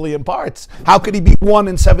 70 trillion parts. How could he be one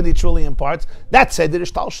in 70 trillion parts? That's Seder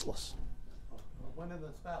Hishtalshlus. One in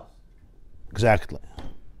the spouse. Exactly.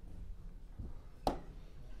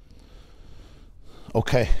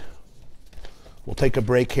 Okay. We'll take a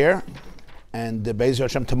break here. And Bais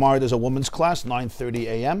Hashem, tomorrow there's a women's class, 9:30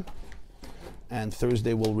 a.m. And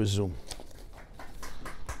Thursday we'll resume.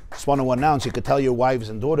 Just want to announce, you could tell your wives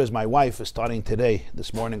and daughters, my wife is starting today,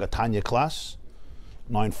 this morning, a Tanya class,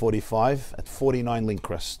 9:45 at 49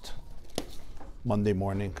 Linkrest, Monday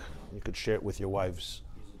morning. You could share it with your wives.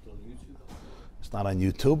 It's not on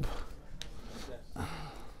YouTube.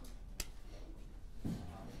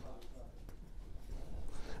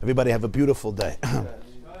 Everybody have a beautiful day.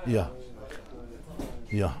 Yeah.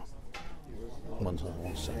 One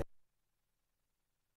second.